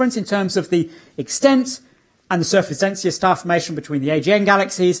any difference in terms of the extent and the surface density of star formation between the AGN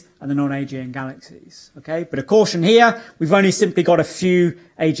galaxies and the non-AGN galaxies. Okay, but a caution here, we've only simply got a few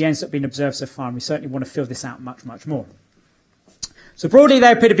AGNs that have been observed so far, and we certainly want to fill this out much, much more. So broadly,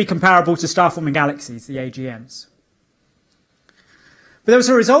 they appear to be comparable to star-forming galaxies, the AGNs. But there was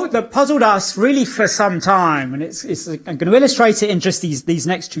a result that puzzled us really for some time, and I'm going to illustrate it in just these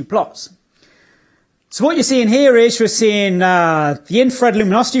next two plots. So what you're seeing here is you're seeing the infrared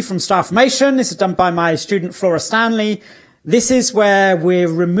luminosity from star formation. This is done by my student Flora Stanley. This is where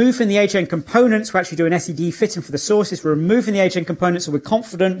we're removing the AGN components. We're actually doing SED fitting for the sources. We're removing the AGN components, so we're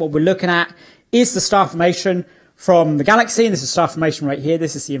confident what we're looking at is the star formation from the galaxy, and this is star formation right here.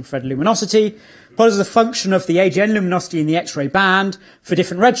 This is the infrared luminosity. Plotted as a function of the AGN luminosity in the X-ray band for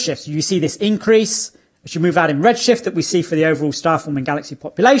different redshifts. You see this increase as you move out in redshift that we see for the overall star-forming galaxy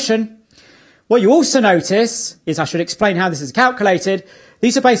population. What you also notice is, I should explain how this is calculated.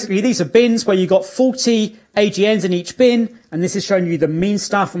 These are bins where you've got 40 AGNs in each bin, and this is showing you the mean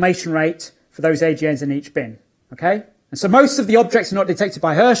star formation rate for those AGNs in each bin. Okay? And so most of the objects are not detected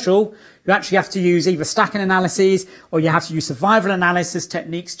by Herschel. You actually have to use either stacking analyses or you have to use survival analysis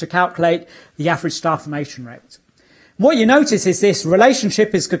techniques to calculate the average star formation rate. What you notice is this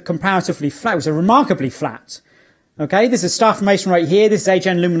relationship is comparatively flat. It's remarkably flat. Okay, this is star formation rate here. This is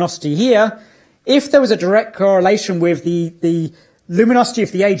AGN luminosity here. If there was a direct correlation with the luminosity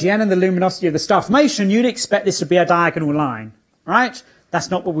of the AGN and the luminosity of the star formation, you'd expect this to be a diagonal line, right? That's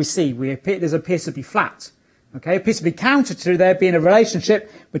not what we see. This appears to be flat. Okay, it appears to be counter to there being a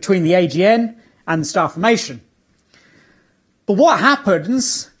relationship between the AGN and the star formation. But what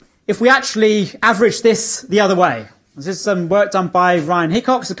happens if we actually average this the other way? This is some work done by Ryan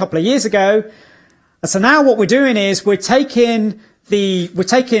Hickox a couple of years ago. And so now what we're doing is we're taking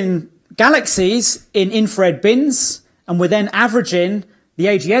galaxies in infrared bins, and we're then averaging the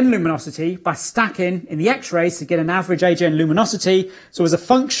AGN luminosity by stacking in the X-rays to get an average AGN luminosity. So as a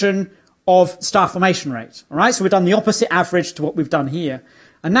function of star formation rate. All right, so we've done the opposite average to what we've done here.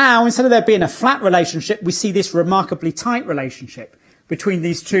 And now, instead of there being a flat relationship, we see this remarkably tight relationship between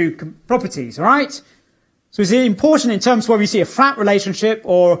these two properties. All right. So is it important in terms of whether you see a flat relationship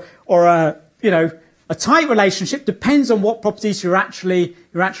or a, a tight relationship? Depends on what properties you're actually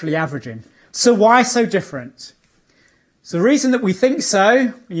averaging. So why so different? So the reason that we think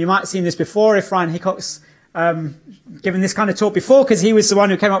so, and you might have seen this before if Ryan Hickok's given this kind of talk before, because he was the one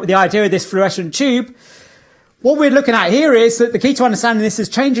who came up with the idea of this fluorescent tube. What we're looking at here is that the key to understanding this is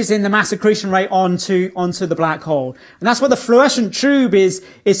changes in the mass accretion rate onto the black hole. And that's what the fluorescent tube is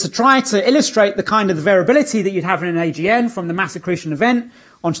to try to illustrate the kind of the variability that you'd have in an AGN from the mass accretion event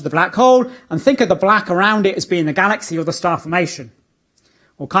onto the black hole, and think of the black around it as being the galaxy or the star formation.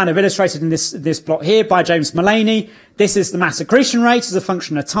 Or kind of illustrated in this plot here by James Mullaney. This is the mass accretion rate as a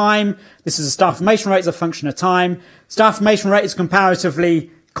function of time. This is the star formation rate as a function of time. Star formation rate is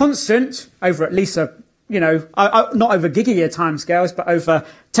comparatively constant over at least a, not over giga-year timescales, but over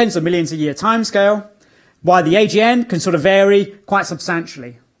tens of millions of year timescale. While the AGN can sort of vary quite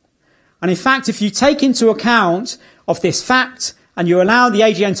substantially. And in fact, if you take into account of this fact and you allow the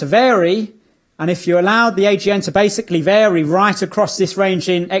AGN to vary, and if you allow the AGN to basically vary right across this range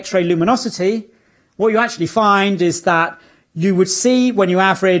in X-ray luminosity, what you actually find is that you would see when you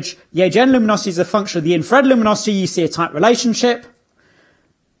average the AGN luminosity as a function of the infrared luminosity, you see a tight relationship,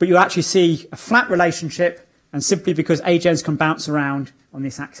 but you actually see a flat relationship, and simply because AGNs can bounce around on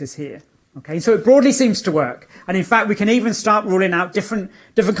this axis here. Okay, so it broadly seems to work. And in fact, we can even start ruling out different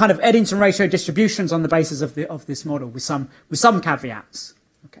kind of Eddington ratio distributions on the basis of this model with some caveats.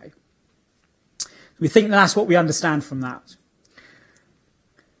 Okay. We think that's what we understand from that.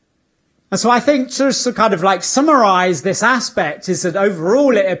 And so I think just to kind of like summarize this aspect is that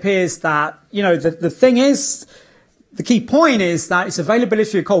overall it appears that, the key point is that it's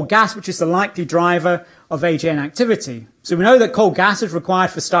availability of cold gas, which is the likely driver of AGN activity. So we know that cold gas is required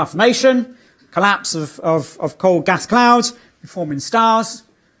for star formation, collapse of cold gas clouds, forming stars.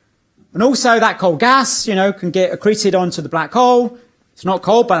 And also that cold gas, can get accreted onto the black hole. It's not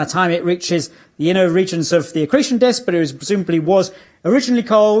cold by the time it reaches the inner regions of the accretion disk, but it presumably was originally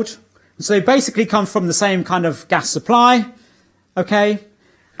cold. And so they basically come from the same kind of gas supply. Okay.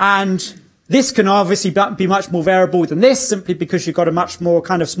 And this can obviously be much more variable than this, simply because you've got a much more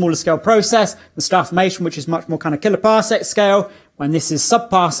kind of smaller scale process, the star formation, which is much more kind of kiloparsec scale, when this is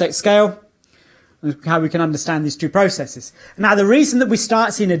subparsec scale. How we can understand these two processes. Now, the reason that we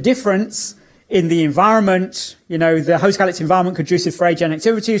start seeing a difference in the environment, the host galaxy environment conducive for AGN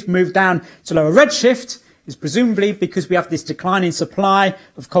activities moved down to lower redshift is presumably because we have this declining supply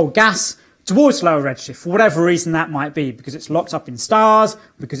of cold gas towards lower redshift, for whatever reason that might be, because it's locked up in stars,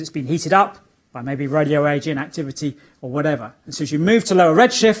 because it's been heated up by maybe radio AGN activity or whatever. And so as you move to lower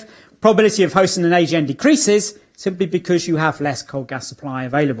redshift, probability of hosting an AGN decreases simply because you have less cold gas supply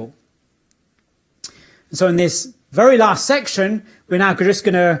available. And so in this very last section, we're now just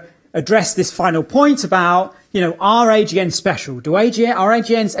going to address this final point about, are AGNs special? Are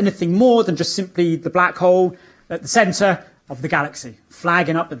AGNs anything more than just simply the black hole at the center of the galaxy,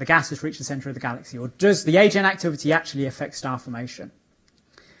 flagging up that the gas has reached the center of the galaxy? Or does the AGN activity actually affect star formation?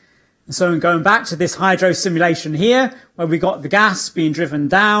 And so going back to this hydro simulation here, where we got the gas being driven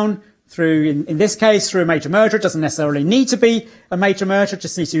down through, in this case, through a major merger. It doesn't necessarily need to be a major merger,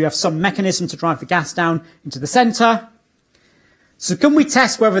 just needs to have some mechanism to drive the gas down into the center. So can we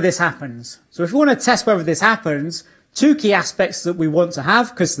test whether this happens? So if we want to test whether this happens, two key aspects that we want to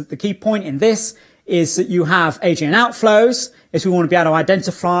have, because the key point in this is that you have AGN outflows, is we want to be able to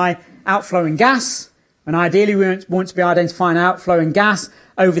identify outflowing gas, and ideally we want to be identifying outflowing gas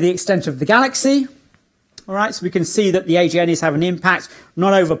over the extent of the galaxy. All right, so we can see that the AGN is having an impact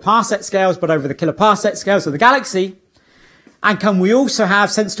not over parsec scales, but over the kiloparsec scales of the galaxy. And can we also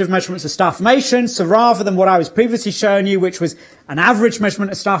have sensitive measurements of star formation? So rather than what I was previously showing you, which was an average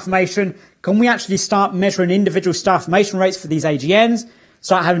measurement of star formation, can we actually start measuring individual star formation rates for these AGNs,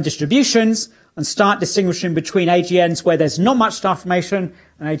 start having distributions, and start distinguishing between AGNs where there's not much star formation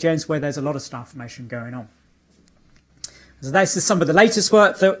and AGNs where there's a lot of star formation going on? So this is some of the latest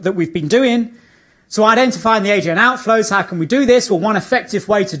work that we've been doing. So identifying the AGN outflows, how can we do this? Well, one effective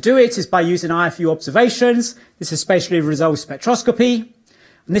way to do it is by using IFU observations. This is spatially resolved spectroscopy.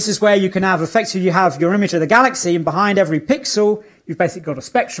 And this is where you can have, effectively, you have your image of the galaxy, and behind every pixel, you've basically got a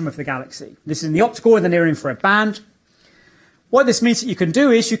spectrum of the galaxy. This is in the optical and the near infrared band. What this means that you can do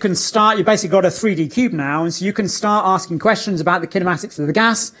is you basically got a 3D cube now, and so you can start asking questions about the kinematics of the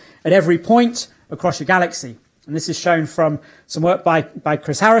gas at every point across your galaxy. And this is shown from some work by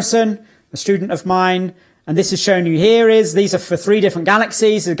Chris Harrison, a student of mine. And this is shown you here these are for 3 different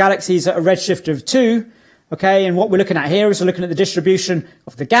galaxies. The galaxies at a redshift of 2. Okay, and what we're looking at here is we're looking at the distribution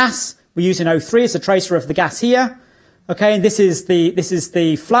of the gas. We're using O3 as a tracer of the gas here. Okay, and this is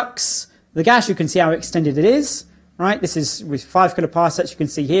the flux of the gas. You can see how extended it is. Right, this is with 5 kiloparsecs. You can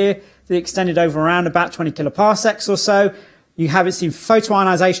see here the extended over around about 20 kiloparsecs or so. You haven't seen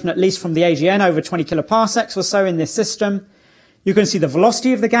photoionization, at least from the AGN, over 20 kiloparsecs or so in this system. You can see the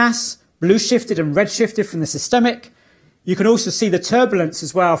velocity of the gas, blue shifted and red shifted from the systemic. You can also see the turbulence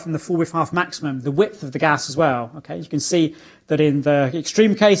as well from the full width half maximum, the width of the gas as well. Okay, you can see that in the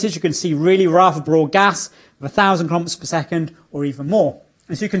extreme cases, you can see really rather broad gas of 1,000 kilometers per second or even more.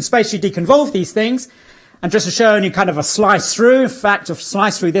 And so you can spatially deconvolve these things. And just to show you kind of a slice through, in fact, a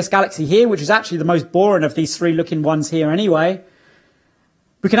slice through this galaxy here, which is actually the most boring of these 3 looking ones here anyway,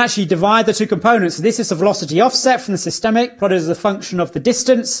 we can actually divide the 2 components. So this is the velocity offset from the systemic, plotted as a function of the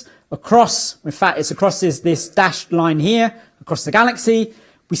distance across, in fact, it's across this dashed line here, across the galaxy.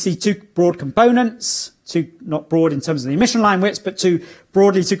 We see 2 broad components, 2 not broad in terms of the emission line widths, but 2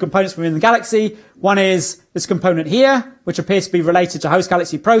 components within the galaxy. One is this component here, which appears to be related to host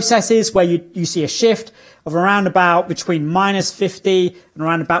galaxy processes, where you see a shift of around about between -50 and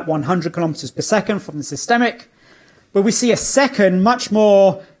around about 100 kilometers per second from the systemic. But we see a second, much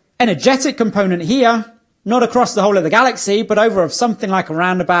more energetic component here, not across the whole of the galaxy, but over of something like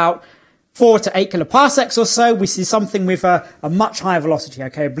around about 4 to 8 kiloparsecs or so. We see something with a much higher velocity,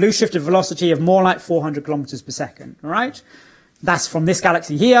 okay, a blue shifted velocity of more like 400 kilometers per second, all right? That's from this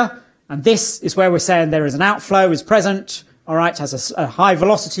galaxy here, and this is where we're saying there is an outflow is present, all right, has a high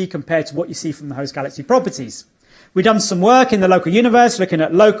velocity compared to what you see from the host galaxy properties. We've done some work in the local universe looking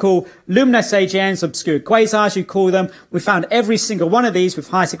at local luminous AGNs, obscure quasars, you call them. We found every single one of these with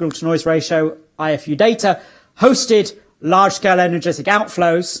high signal to noise ratio IFU data hosted large-scale energetic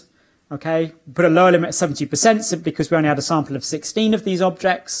outflows. Okay, put a lower limit of 70% simply because we only had a sample of 16 of these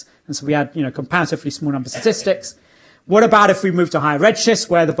objects, and so we had, comparatively small number statistics. What about if we move to higher redshifts,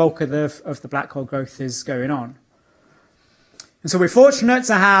 where the bulk of the black hole growth is going on? And so we're fortunate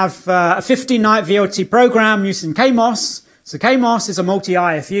to have a 15-night VLT program using KMOS. So KMOS is a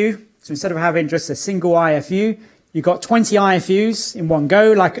multi-IFU. So instead of having just a single IFU, you've got 20 IFUs in one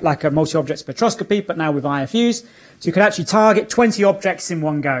go, like a multi-object spectroscopy, but now with IFUs. So you can actually target 20 objects in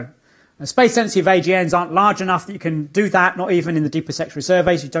one go. Space-sensitive AGNs aren't large enough that you can do that, not even in the deeper sectoral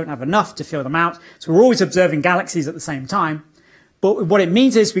surveys. You don't have enough to fill them out. So we're always observing galaxies at the same time. But what it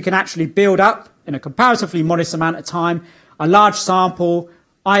means is we can actually build up, in a comparatively modest amount of time, a large sample,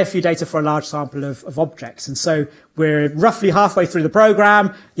 IFU data for a large sample of objects. And so we're roughly halfway through the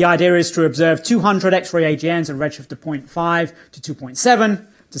program. The idea is to observe 200 X-ray AGNs at a redshift of 0.5 to 2.7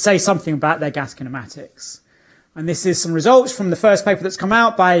 to say something about their gas kinematics. And this is some results from the first paper that's come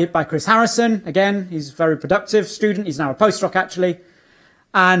out by Chris Harrison. Again, he's a very productive student. He's now a postdoc, actually.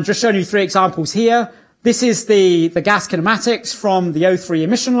 And just showing you 3 examples here. This is the gas kinematics from the O3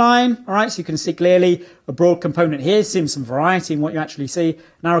 emission line. All right, so you can see clearly a broad component here. Seems some variety in what you actually see.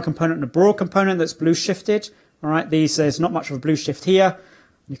 Narrow component and a broad component that's blue shifted. All right, there's not much of a blue shift here.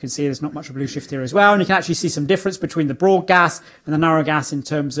 You can see there's not much of a blue shift here as well. And you can actually see some difference between the broad gas and the narrow gas in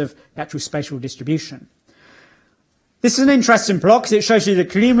terms of the actual spatial distribution. This is an interesting plot because it shows you the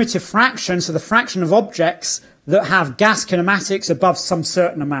cumulative fraction, so the fraction of objects that have gas kinematics above some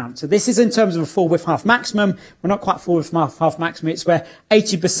certain amount. So this is in terms of a full width half maximum. We're not quite full width half maximum. It's where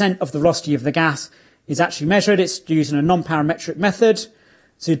 80% of the velocity of the gas is actually measured. It's using a non-parametric method.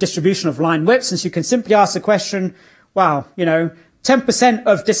 So a distribution of line widths. And so you can simply ask the question, well, 10%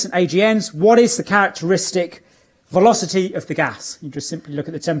 of distant AGNs, what is the characteristic velocity of the gas? You just simply look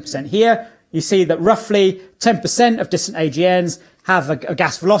at the 10% here. You see that roughly 10% of distant AGNs have a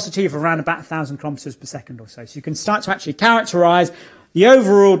gas velocity of around about 1,000 kilometers per second or so. So you can start to actually characterize the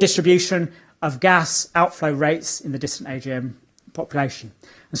overall distribution of gas outflow rates in the distant AGN population.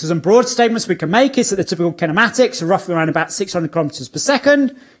 And so some broad statements we can make is that the typical kinematics are roughly around about 600 kilometers per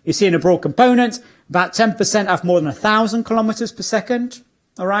second. You see in a broad component, about 10% have more than 1,000 kilometers per second.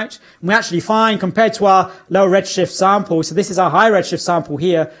 All right. And we actually find, compared to our low redshift sample, so this is our high redshift sample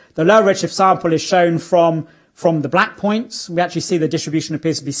here, the low redshift sample is shown from the black points. We actually see the distribution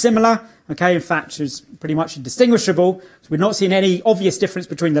appears to be similar. Okay. In fact, it's pretty much indistinguishable. So we're not seeing any obvious difference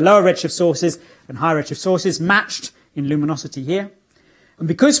between the lower redshift sources and high redshift sources matched in luminosity here. And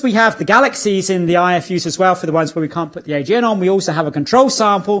because we have the galaxies in the IFUs as well for the ones where we can't put the AGN on, we also have a control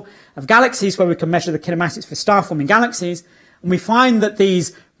sample of galaxies where we can measure the kinematics for star-forming galaxies. And we find that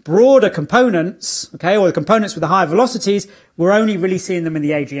these broader components, okay, or the components with the higher velocities, we're only really seeing them in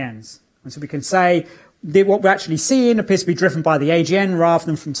the AGNs. And so we can say that what we're actually seeing appears to be driven by the AGN rather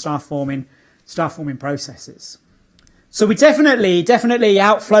than from star-forming processes. So we definitely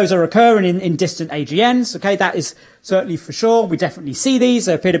outflows are occurring in distant AGNs. Okay, that is certainly for sure. We definitely see these.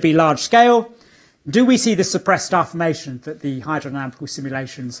 They appear to be large scale. Do we see the suppressed star formation that the hydrodynamical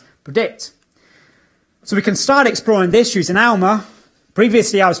simulations predict? So we can start exploring this using ALMA.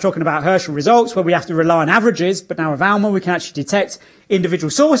 Previously, I was talking about Herschel results where we have to rely on averages, but now with ALMA, we can actually detect individual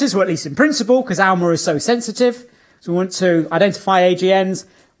sources, or at least in principle, because ALMA is so sensitive. So we want to identify AGNs,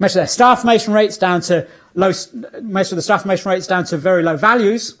 measure their star formation rates down to very low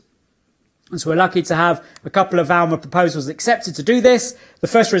values. And so we're lucky to have a couple of ALMA proposals accepted to do this. The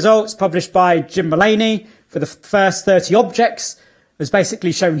first results published by Jim Mullaney for the first 30 objects is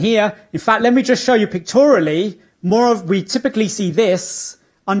basically shown here. In fact, let me just show you pictorially. We typically see this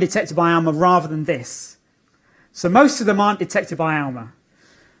undetected by ALMA rather than this. So most of them aren't detected by ALMA.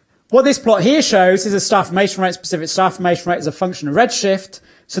 What this plot here shows is a star formation rate, specific star formation rate as a function of redshift.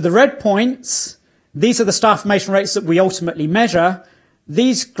 So the red points, these are the star formation rates that we ultimately measure.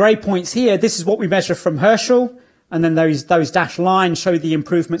 These grey points here, this is what we measure from Herschel. And then those dashed lines show the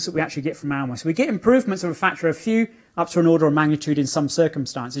improvements that we actually get from ALMA. So we get improvements of a factor of a few up to an order of magnitude in some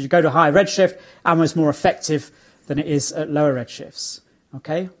circumstances. You go to higher redshift, ALMA is more effective than it is at lower redshifts.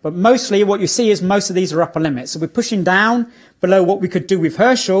 Okay, but mostly what you see is most of these are upper limits. So we're pushing down below what we could do with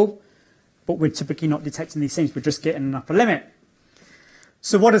Herschel, but we're typically not detecting these things. We're just getting an upper limit.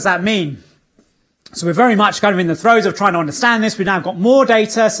 So what does that mean? So we're very much kind of in the throes of trying to understand this. We've now got more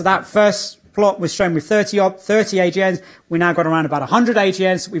data. So that first plot was shown with 30 AGNs. We now got around about 100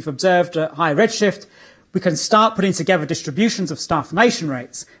 AGNs that we've observed at high redshift. We can start putting together distributions of star formation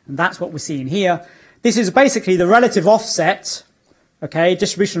rates. And that's what we're seeing here. This is basically the relative offset, okay,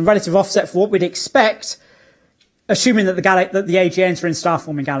 distribution of relative offset for what we'd expect, assuming that the AGNs are in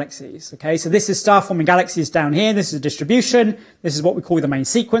star-forming galaxies. Okay, so this is star-forming galaxies down here. This is a distribution. This is what we call the main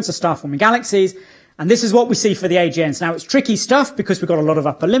sequence of star-forming galaxies. And this is what we see for the AGNs. Now, it's tricky stuff because we've got a lot of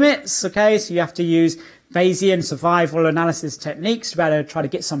upper limits. Okay, so you have to use Bayesian survival analysis techniques to be able to try to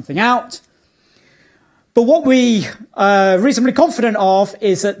get something out. But what we are reasonably confident of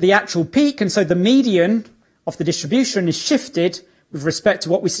is that the actual peak, and so the median of the distribution is shifted with respect to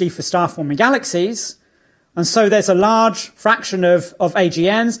what we see for star-forming galaxies. And so there's a large fraction of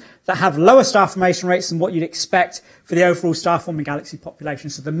AGNs that have lower star formation rates than what you'd expect for the overall star-forming galaxy population.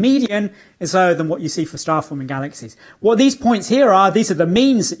 So the median is lower than what you see for star-forming galaxies. What these points here are, these are the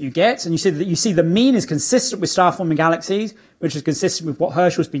means that you get. And you see the mean is consistent with star-forming galaxies, which is consistent with what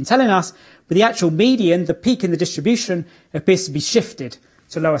Herschel's been telling us. But the actual median, the peak in the distribution, appears to be shifted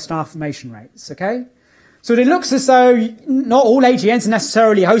to lower star formation rates. Okay? So it looks as though not all AGNs are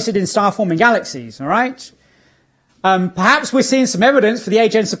necessarily hosted in star-forming galaxies. All right? Perhaps we're seeing some evidence for the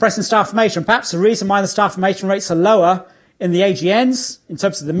AGN suppressing star formation. Perhaps the reason why the star formation rates are lower in the AGNs in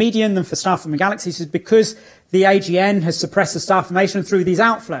terms of the median than for star-forming galaxies is because the AGN has suppressed the star formation through these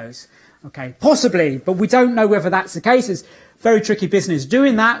outflows. Okay, possibly, but we don't know whether that's the case. It's very tricky business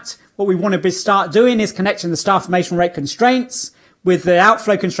doing that. What we want to start doing is connecting the star formation rate constraints with the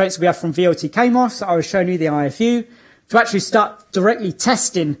outflow constraints we have from VLT-KMOS. I was showing you the IFU to actually start directly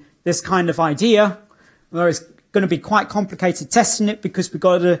testing this kind of idea. Although it's going to be quite complicated testing it because we've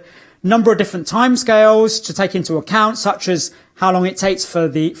got a number of different timescales to take into account, such as how long it takes for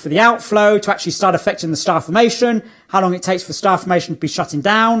the outflow to actually start affecting the star formation, how long it takes for star formation to be shutting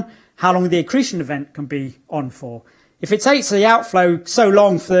down, how long the accretion event can be on for. If it takes the outflow so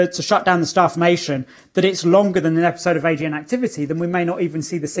long to shut down the star formation that it's longer than an episode of AGN activity, then we may not even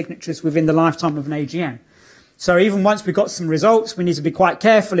see the signatures within the lifetime of an AGN. So even once we've got some results, we need to be quite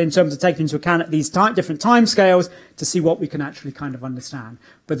careful in terms of taking into account these different timescales to see what we can actually kind of understand.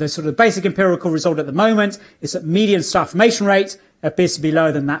 But the sort of basic empirical result at the moment is that median star formation rate appears to be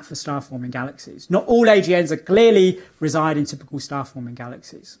lower than that for star-forming galaxies. Not all AGNs are clearly reside in typical star-forming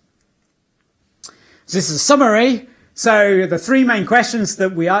galaxies. So this is a summary. So the three main questions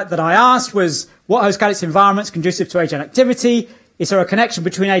that I asked was, what host galaxy environments conducive to AGN activity? Is there a connection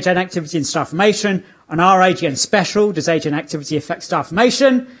between AGN activity and star formation? And are AGN special? Does AGN activity affect star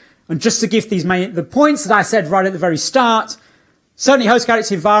formation? And just to give the points that I said right at the very start, certainly host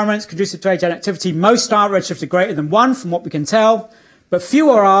galaxy environments conducive to AGN activity, most star redshift are greater than 1 from what we can tell, but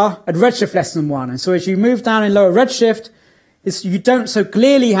fewer are at redshift less than 1. And so as you move down in lower redshift, you don't so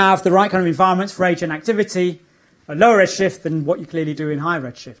clearly have the right kind of environments for AGN activity at lower redshift than what you clearly do in high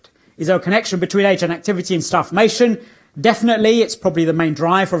redshift. Is there a connection between AGN activity and star formation? Definitely, it's probably the main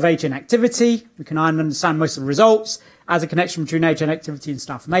driver of AGN activity. We can understand most of the results. as a connection between AGN activity and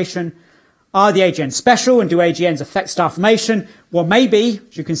star formation. Are the AGNs special, and do AGNs affect star formation? Well, maybe,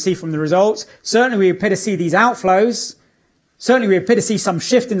 as you can see from the results. Certainly we appear to see these outflows. Certainly we appear to see some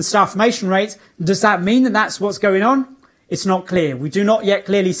shift in the star formation rate. Does that mean that that's what's going on? It's not clear. We do not yet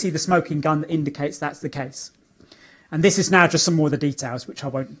clearly see the smoking gun that indicates that's the case. And this is now just some more of the details, which I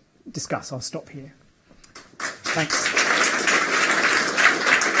won't discuss. I'll stop here. Thanks.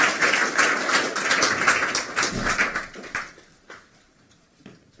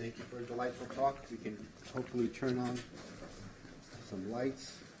 Thank you for a delightful talk. We can hopefully turn on some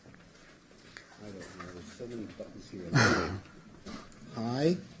lights. I don't know, there's so many buttons here.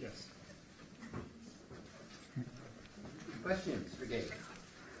 Hi. Yes. Questions for Dave?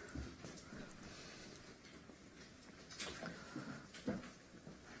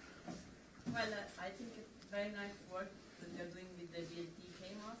 Well, I think it's very nice work that you're doing with the VLT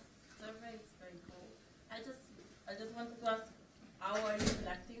KMOS survey. It's very cool. I just wanted to ask, how are you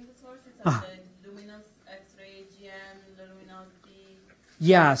selecting the sources? Are the luminous X-ray, AGN, the luminosity?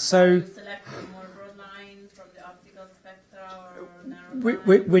 Yeah, so You select the more broad line from the optical spectra or narrow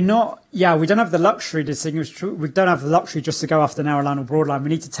line? we're not, yeah, we don't have the luxury to distinguish, we don't have the luxury just to go after narrow line or broad line. We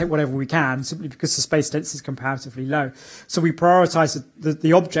need to take whatever we can simply because the space density is comparatively low. So we prioritize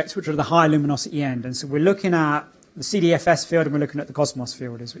the objects which are the high luminosity end. And so we're looking at the CDFS field and we're looking at the Cosmos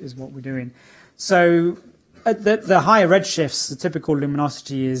field is what we're doing. So at the higher redshifts, the typical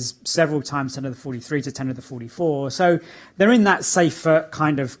luminosity is several times 10 to the 43 to 10 to the 44. So they're in that safer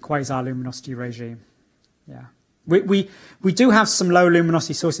kind of quasi-luminosity regime. Yeah. We do have some low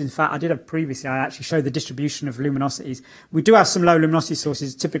luminosity sources. In fact, I actually showed the distribution of luminosities. We do have some low luminosity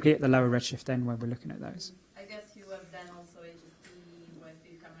sources, typically at the lower redshift end when we're looking at those. I guess you have then also HST,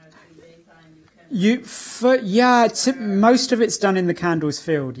 Westfield camera 3 data, and you can... Most of it's done in the candles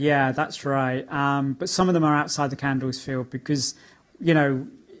field. Yeah, that's right. But some of them are outside the candles field because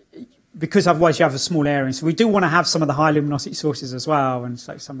otherwise you have a small area. So we do want to have some of the high luminosity sources as well, and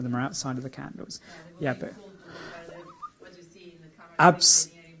so some of them are outside of the candles. Yeah, but What you see in the camera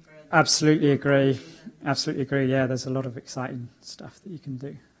absolutely agree. Absolutely agree. Yeah, there's a lot of exciting stuff that you can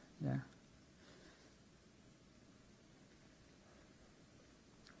do. Yeah.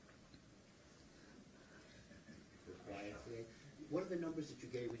 What are the numbers that you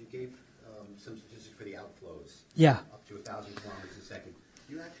gave? You gave some statistics for the outflows. Yeah. Up to 1,000 kilometers a second.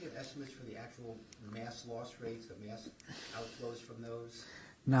 Do you actually have estimates for the actual mass loss rates, the mass outflows from those?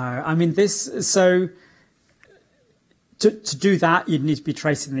 No, I mean to do that, you'd need to be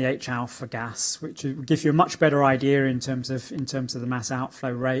tracing the H alpha gas, which would give you a much better idea in terms of the mass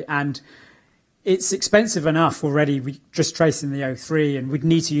outflow rate. And it's expensive enough already just tracing the O3, and we'd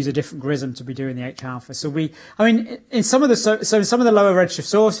need to use a different GRISM to be doing the H alpha. So in some of the lower redshift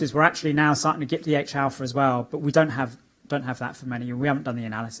sources, we're actually now starting to get the H alpha as well, but we don't have that for many. We haven't done the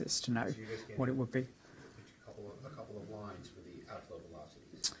analysis to know what it would be. A couple of lines for the outflow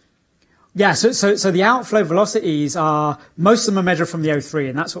velocities. Yeah, so the outflow velocities most of them are measured from the O3,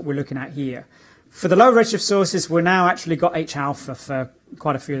 and that's what we're looking at here. For the low redshift sources, we're now actually got H alpha for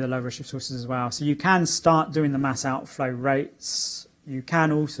quite a few of the low redshift sources as well. So you can start doing the mass outflow rates. You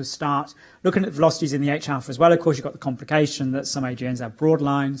can also start looking at the velocities in the H alpha as well. Of course, you've got the complication that some AGNs have broad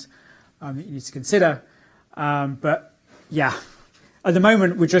lines that you need to consider. But yeah, at the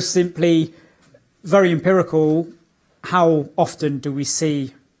moment, we're just simply very empirical. How often do we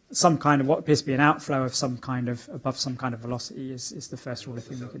see some kind of what appears to be an outflow of some kind of above some kind of velocity is the first order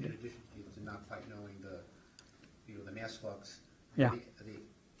thing we can do. In addition to not quite knowing the mass flux, Yeah.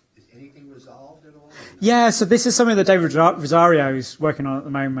 is anything resolved at all? Yeah, so this is something that David Rosario is working on at the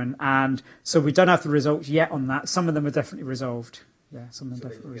moment, and so we don't have the results yet on that. Some of them are definitely resolved. Yeah, some of them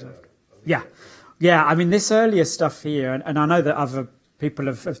definitely resolved. Yeah, yeah. I mean, this earlier stuff here, and I know that other people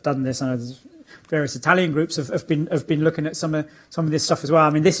have done this. I know there's various Italian groups have been looking at some of this stuff as well. I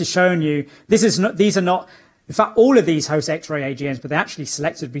mean, this is showing you these are not. In fact, all of these host X-ray AGNs, but they're actually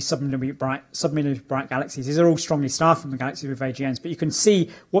selected to be submillimeter bright galaxies. These are all strongly star-forming galaxies with AGNs, but you can see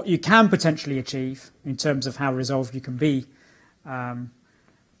what you can potentially achieve in terms of how resolved you can be.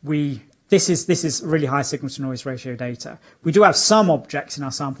 This is really high signal-to-noise ratio data. We do have some objects in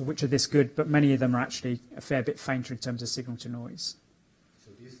our sample which are this good, but many of them are actually a fair bit fainter in terms of signal-to-noise.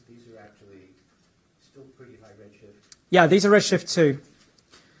 So these are actually still pretty high redshift. Yeah, these are redshift 2.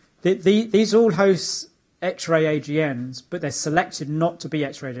 These all host X-ray AGNs, but they're selected not to be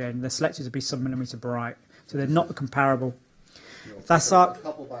X-ray AGN. They're selected to be sub-millimeter bright, so they're not comparable. That's our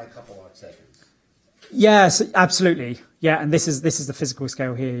couple by a couple odd seconds. Yes, absolutely. Yeah, and this is the physical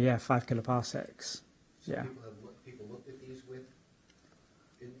scale here. Yeah, 5 kiloparsecs. Yeah. People looked at these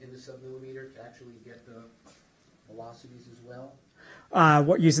in the sub-millimeter to actually get the velocities as well?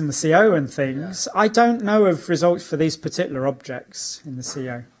 What, using the CO and things? I don't know of results for these particular objects in the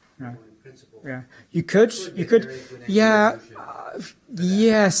CO. No. In principle. Yeah, you could, yeah,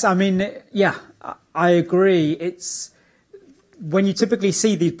 yes. I mean, yeah, I agree. It's when you typically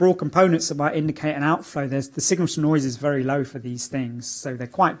see these broad components that might indicate an outflow. The signal to noise is very low for these things, so they're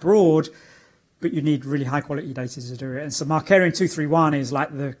quite broad, but you need really high quality data to do it. And so Markarian 231 is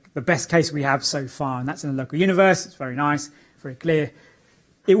like the best case we have so far, and that's in the local universe. It's very nice, very clear.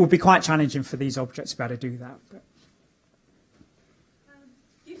 It would be quite challenging for these objects to be able to do that. But.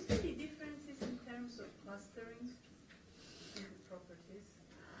 Do you see any differences in terms of clustering in the properties?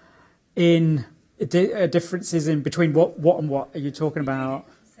 In differences in between what and what are you talking about?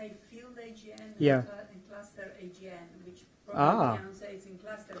 Say field AGN Yeah. and cluster AGN, which probably can say it's in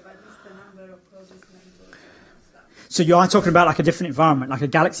cluster, but it's the number of closest neighbors and stuff. So you are talking about like a different environment, like a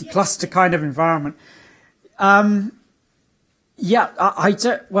galaxy cluster kind of environment. Yeah, I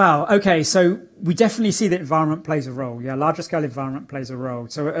don't, well, okay, so we definitely see that environment plays a role. Yeah, larger scale environment plays a role.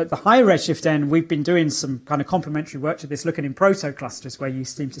 So at the high redshift end, we've been doing some kind of complementary work to this, looking in proto-clusters where you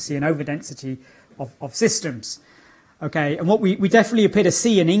seem to see an overdensity of systems. Okay, and what we definitely appear to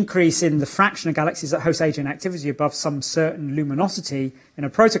see an increase in the fraction of galaxies that host AGN activity above some certain luminosity in a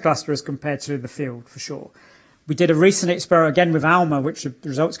protocluster as compared to the field, for sure. We did a recent experiment again with ALMA, which the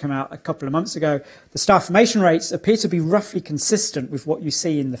results came out a couple of months ago. The star formation rates appear to be roughly consistent with what you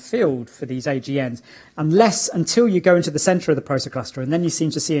see in the field for these AGNs, until you go into the center of the protocluster, and then you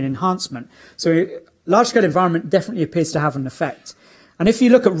seem to see an enhancement. So large-scale environment definitely appears to have an effect. And if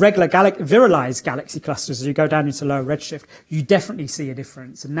you look at regular virialized galaxy clusters as you go down into lower redshift, you definitely see a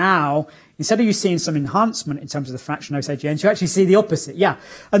difference. And now, instead of you seeing some enhancement in terms of the fraction of AGNs, you actually see the opposite. Yeah.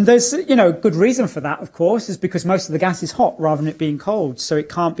 And there's, good reason for that, of course, is because most of the gas is hot rather than it being cold, so it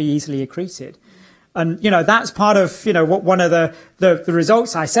can't be easily accreted. And, that's part of, what one of the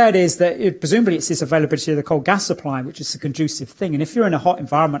results I said is that presumably it's this availability of the cold gas supply, which is a conducive thing. And if you're in a hot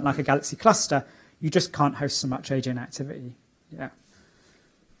environment like a galaxy cluster, you just can't host so much AGN activity. Yeah.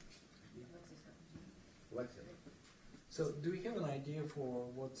 So, do we have an idea for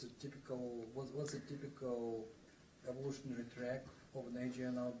what's a typical evolutionary track of an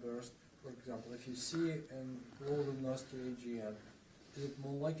AGN outburst? For example, if you see a low luminosity AGN, is it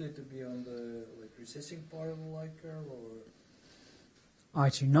more likely to be on the recessing part of the light curve, or? I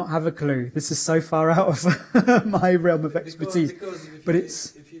do not have a clue. This is so far out of my realm of expertise. Because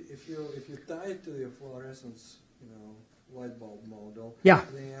if you tie it to the fluorescence, light bulb model, yeah.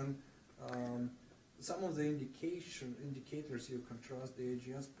 Then some of the indicators you contrast the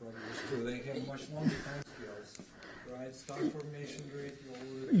AGN's progress to. They have much longer time scales, right? Star formation rate,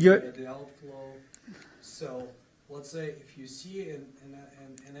 you already the outflow. So let's say if you see an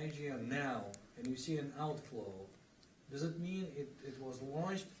AGN now and you see an outflow, does it mean it was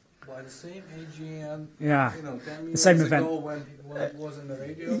launched by the same AGN? Yeah, 10 the same years event ago when it was in the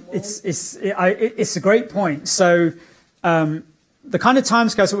radio mode? It's a great point. So. The kind of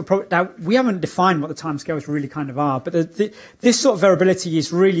timescales that we're probably, now we haven't defined what the timescales really kind of are, but this sort of variability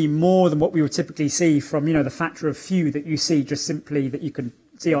is really more than what we would typically see from, the factor of few that you see just simply that you can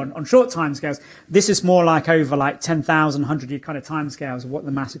see on short timescales. This is more like over 10,000, 100-year kind of timescales of what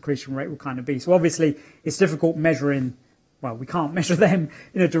the mass accretion rate will kind of be. So obviously it's difficult measuring, well, we can't measure them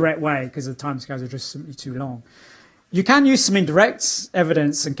in a direct way because the timescales are just simply too long. You can use some indirect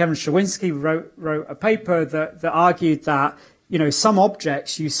evidence, and Kevin Shawinski wrote a paper that argued that some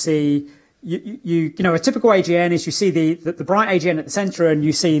objects you see, a typical AGN is you see the bright AGN at the center, and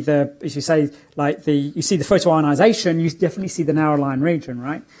you see you see the photoionization. You definitely see the narrow line region,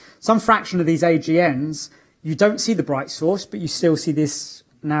 right? Some fraction of these AGNs, you don't see the bright source, but you still see this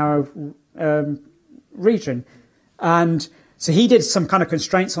narrow region. And so he did some kind of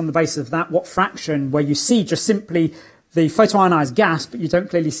constraints on the basis of that, what fraction, where you see just simply the photoionized gas, but you don't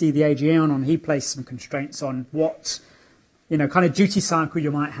clearly see the AGN on. He placed some constraints on what kind of duty cycle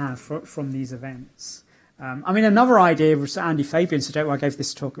you might have from these events. Another idea was Andy Fabian suggested, I gave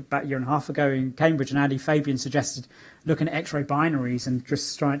this talk about a year and a half ago in Cambridge, and Andy Fabian suggested looking at X-ray binaries and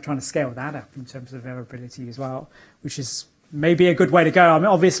just trying to scale that up in terms of variability as well, which is maybe a good way to go.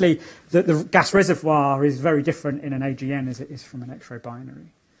 Obviously, the gas reservoir is very different in an AGN as it is from an X-ray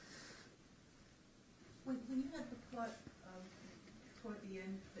binary. When you had the plot toward the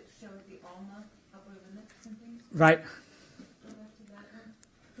end that showed the ALMA upper limits and things, right?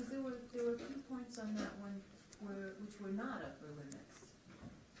 There were 2 points on that one which were not upper limits.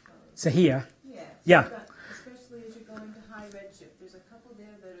 So here? Yeah. Especially as you're going to high redshift. There's a couple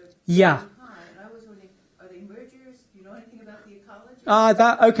there that are really high. And I was wondering, are they mergers? Do you know anything about the ecology?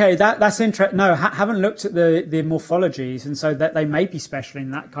 That's interesting. No, haven't looked at the morphologies, and so that they may be special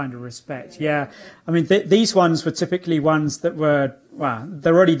in that kind of respect. Yeah, I mean these ones were typically ones that were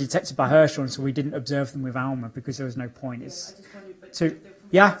they're already detected by Herschel, and so we didn't observe them with ALMA because there was no point.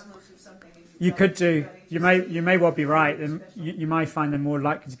 You could do. You may well be right, and you might find them more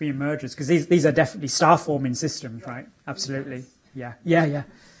likely to be emergers because these are definitely star-forming systems, right? Absolutely. Yeah. Any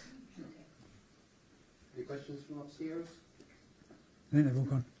questions from upstairs? I think they've all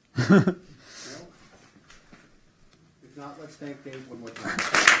gone. No? If not, let's thank Dave one more time.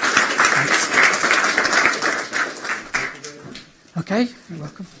 Okay, you're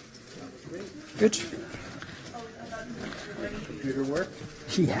welcome. Good. Computer work?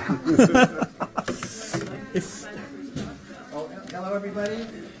 Yeah. Hello, everybody.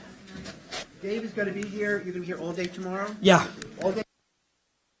 Dave is going to be here. You're going to be here all day tomorrow? Yeah. All day.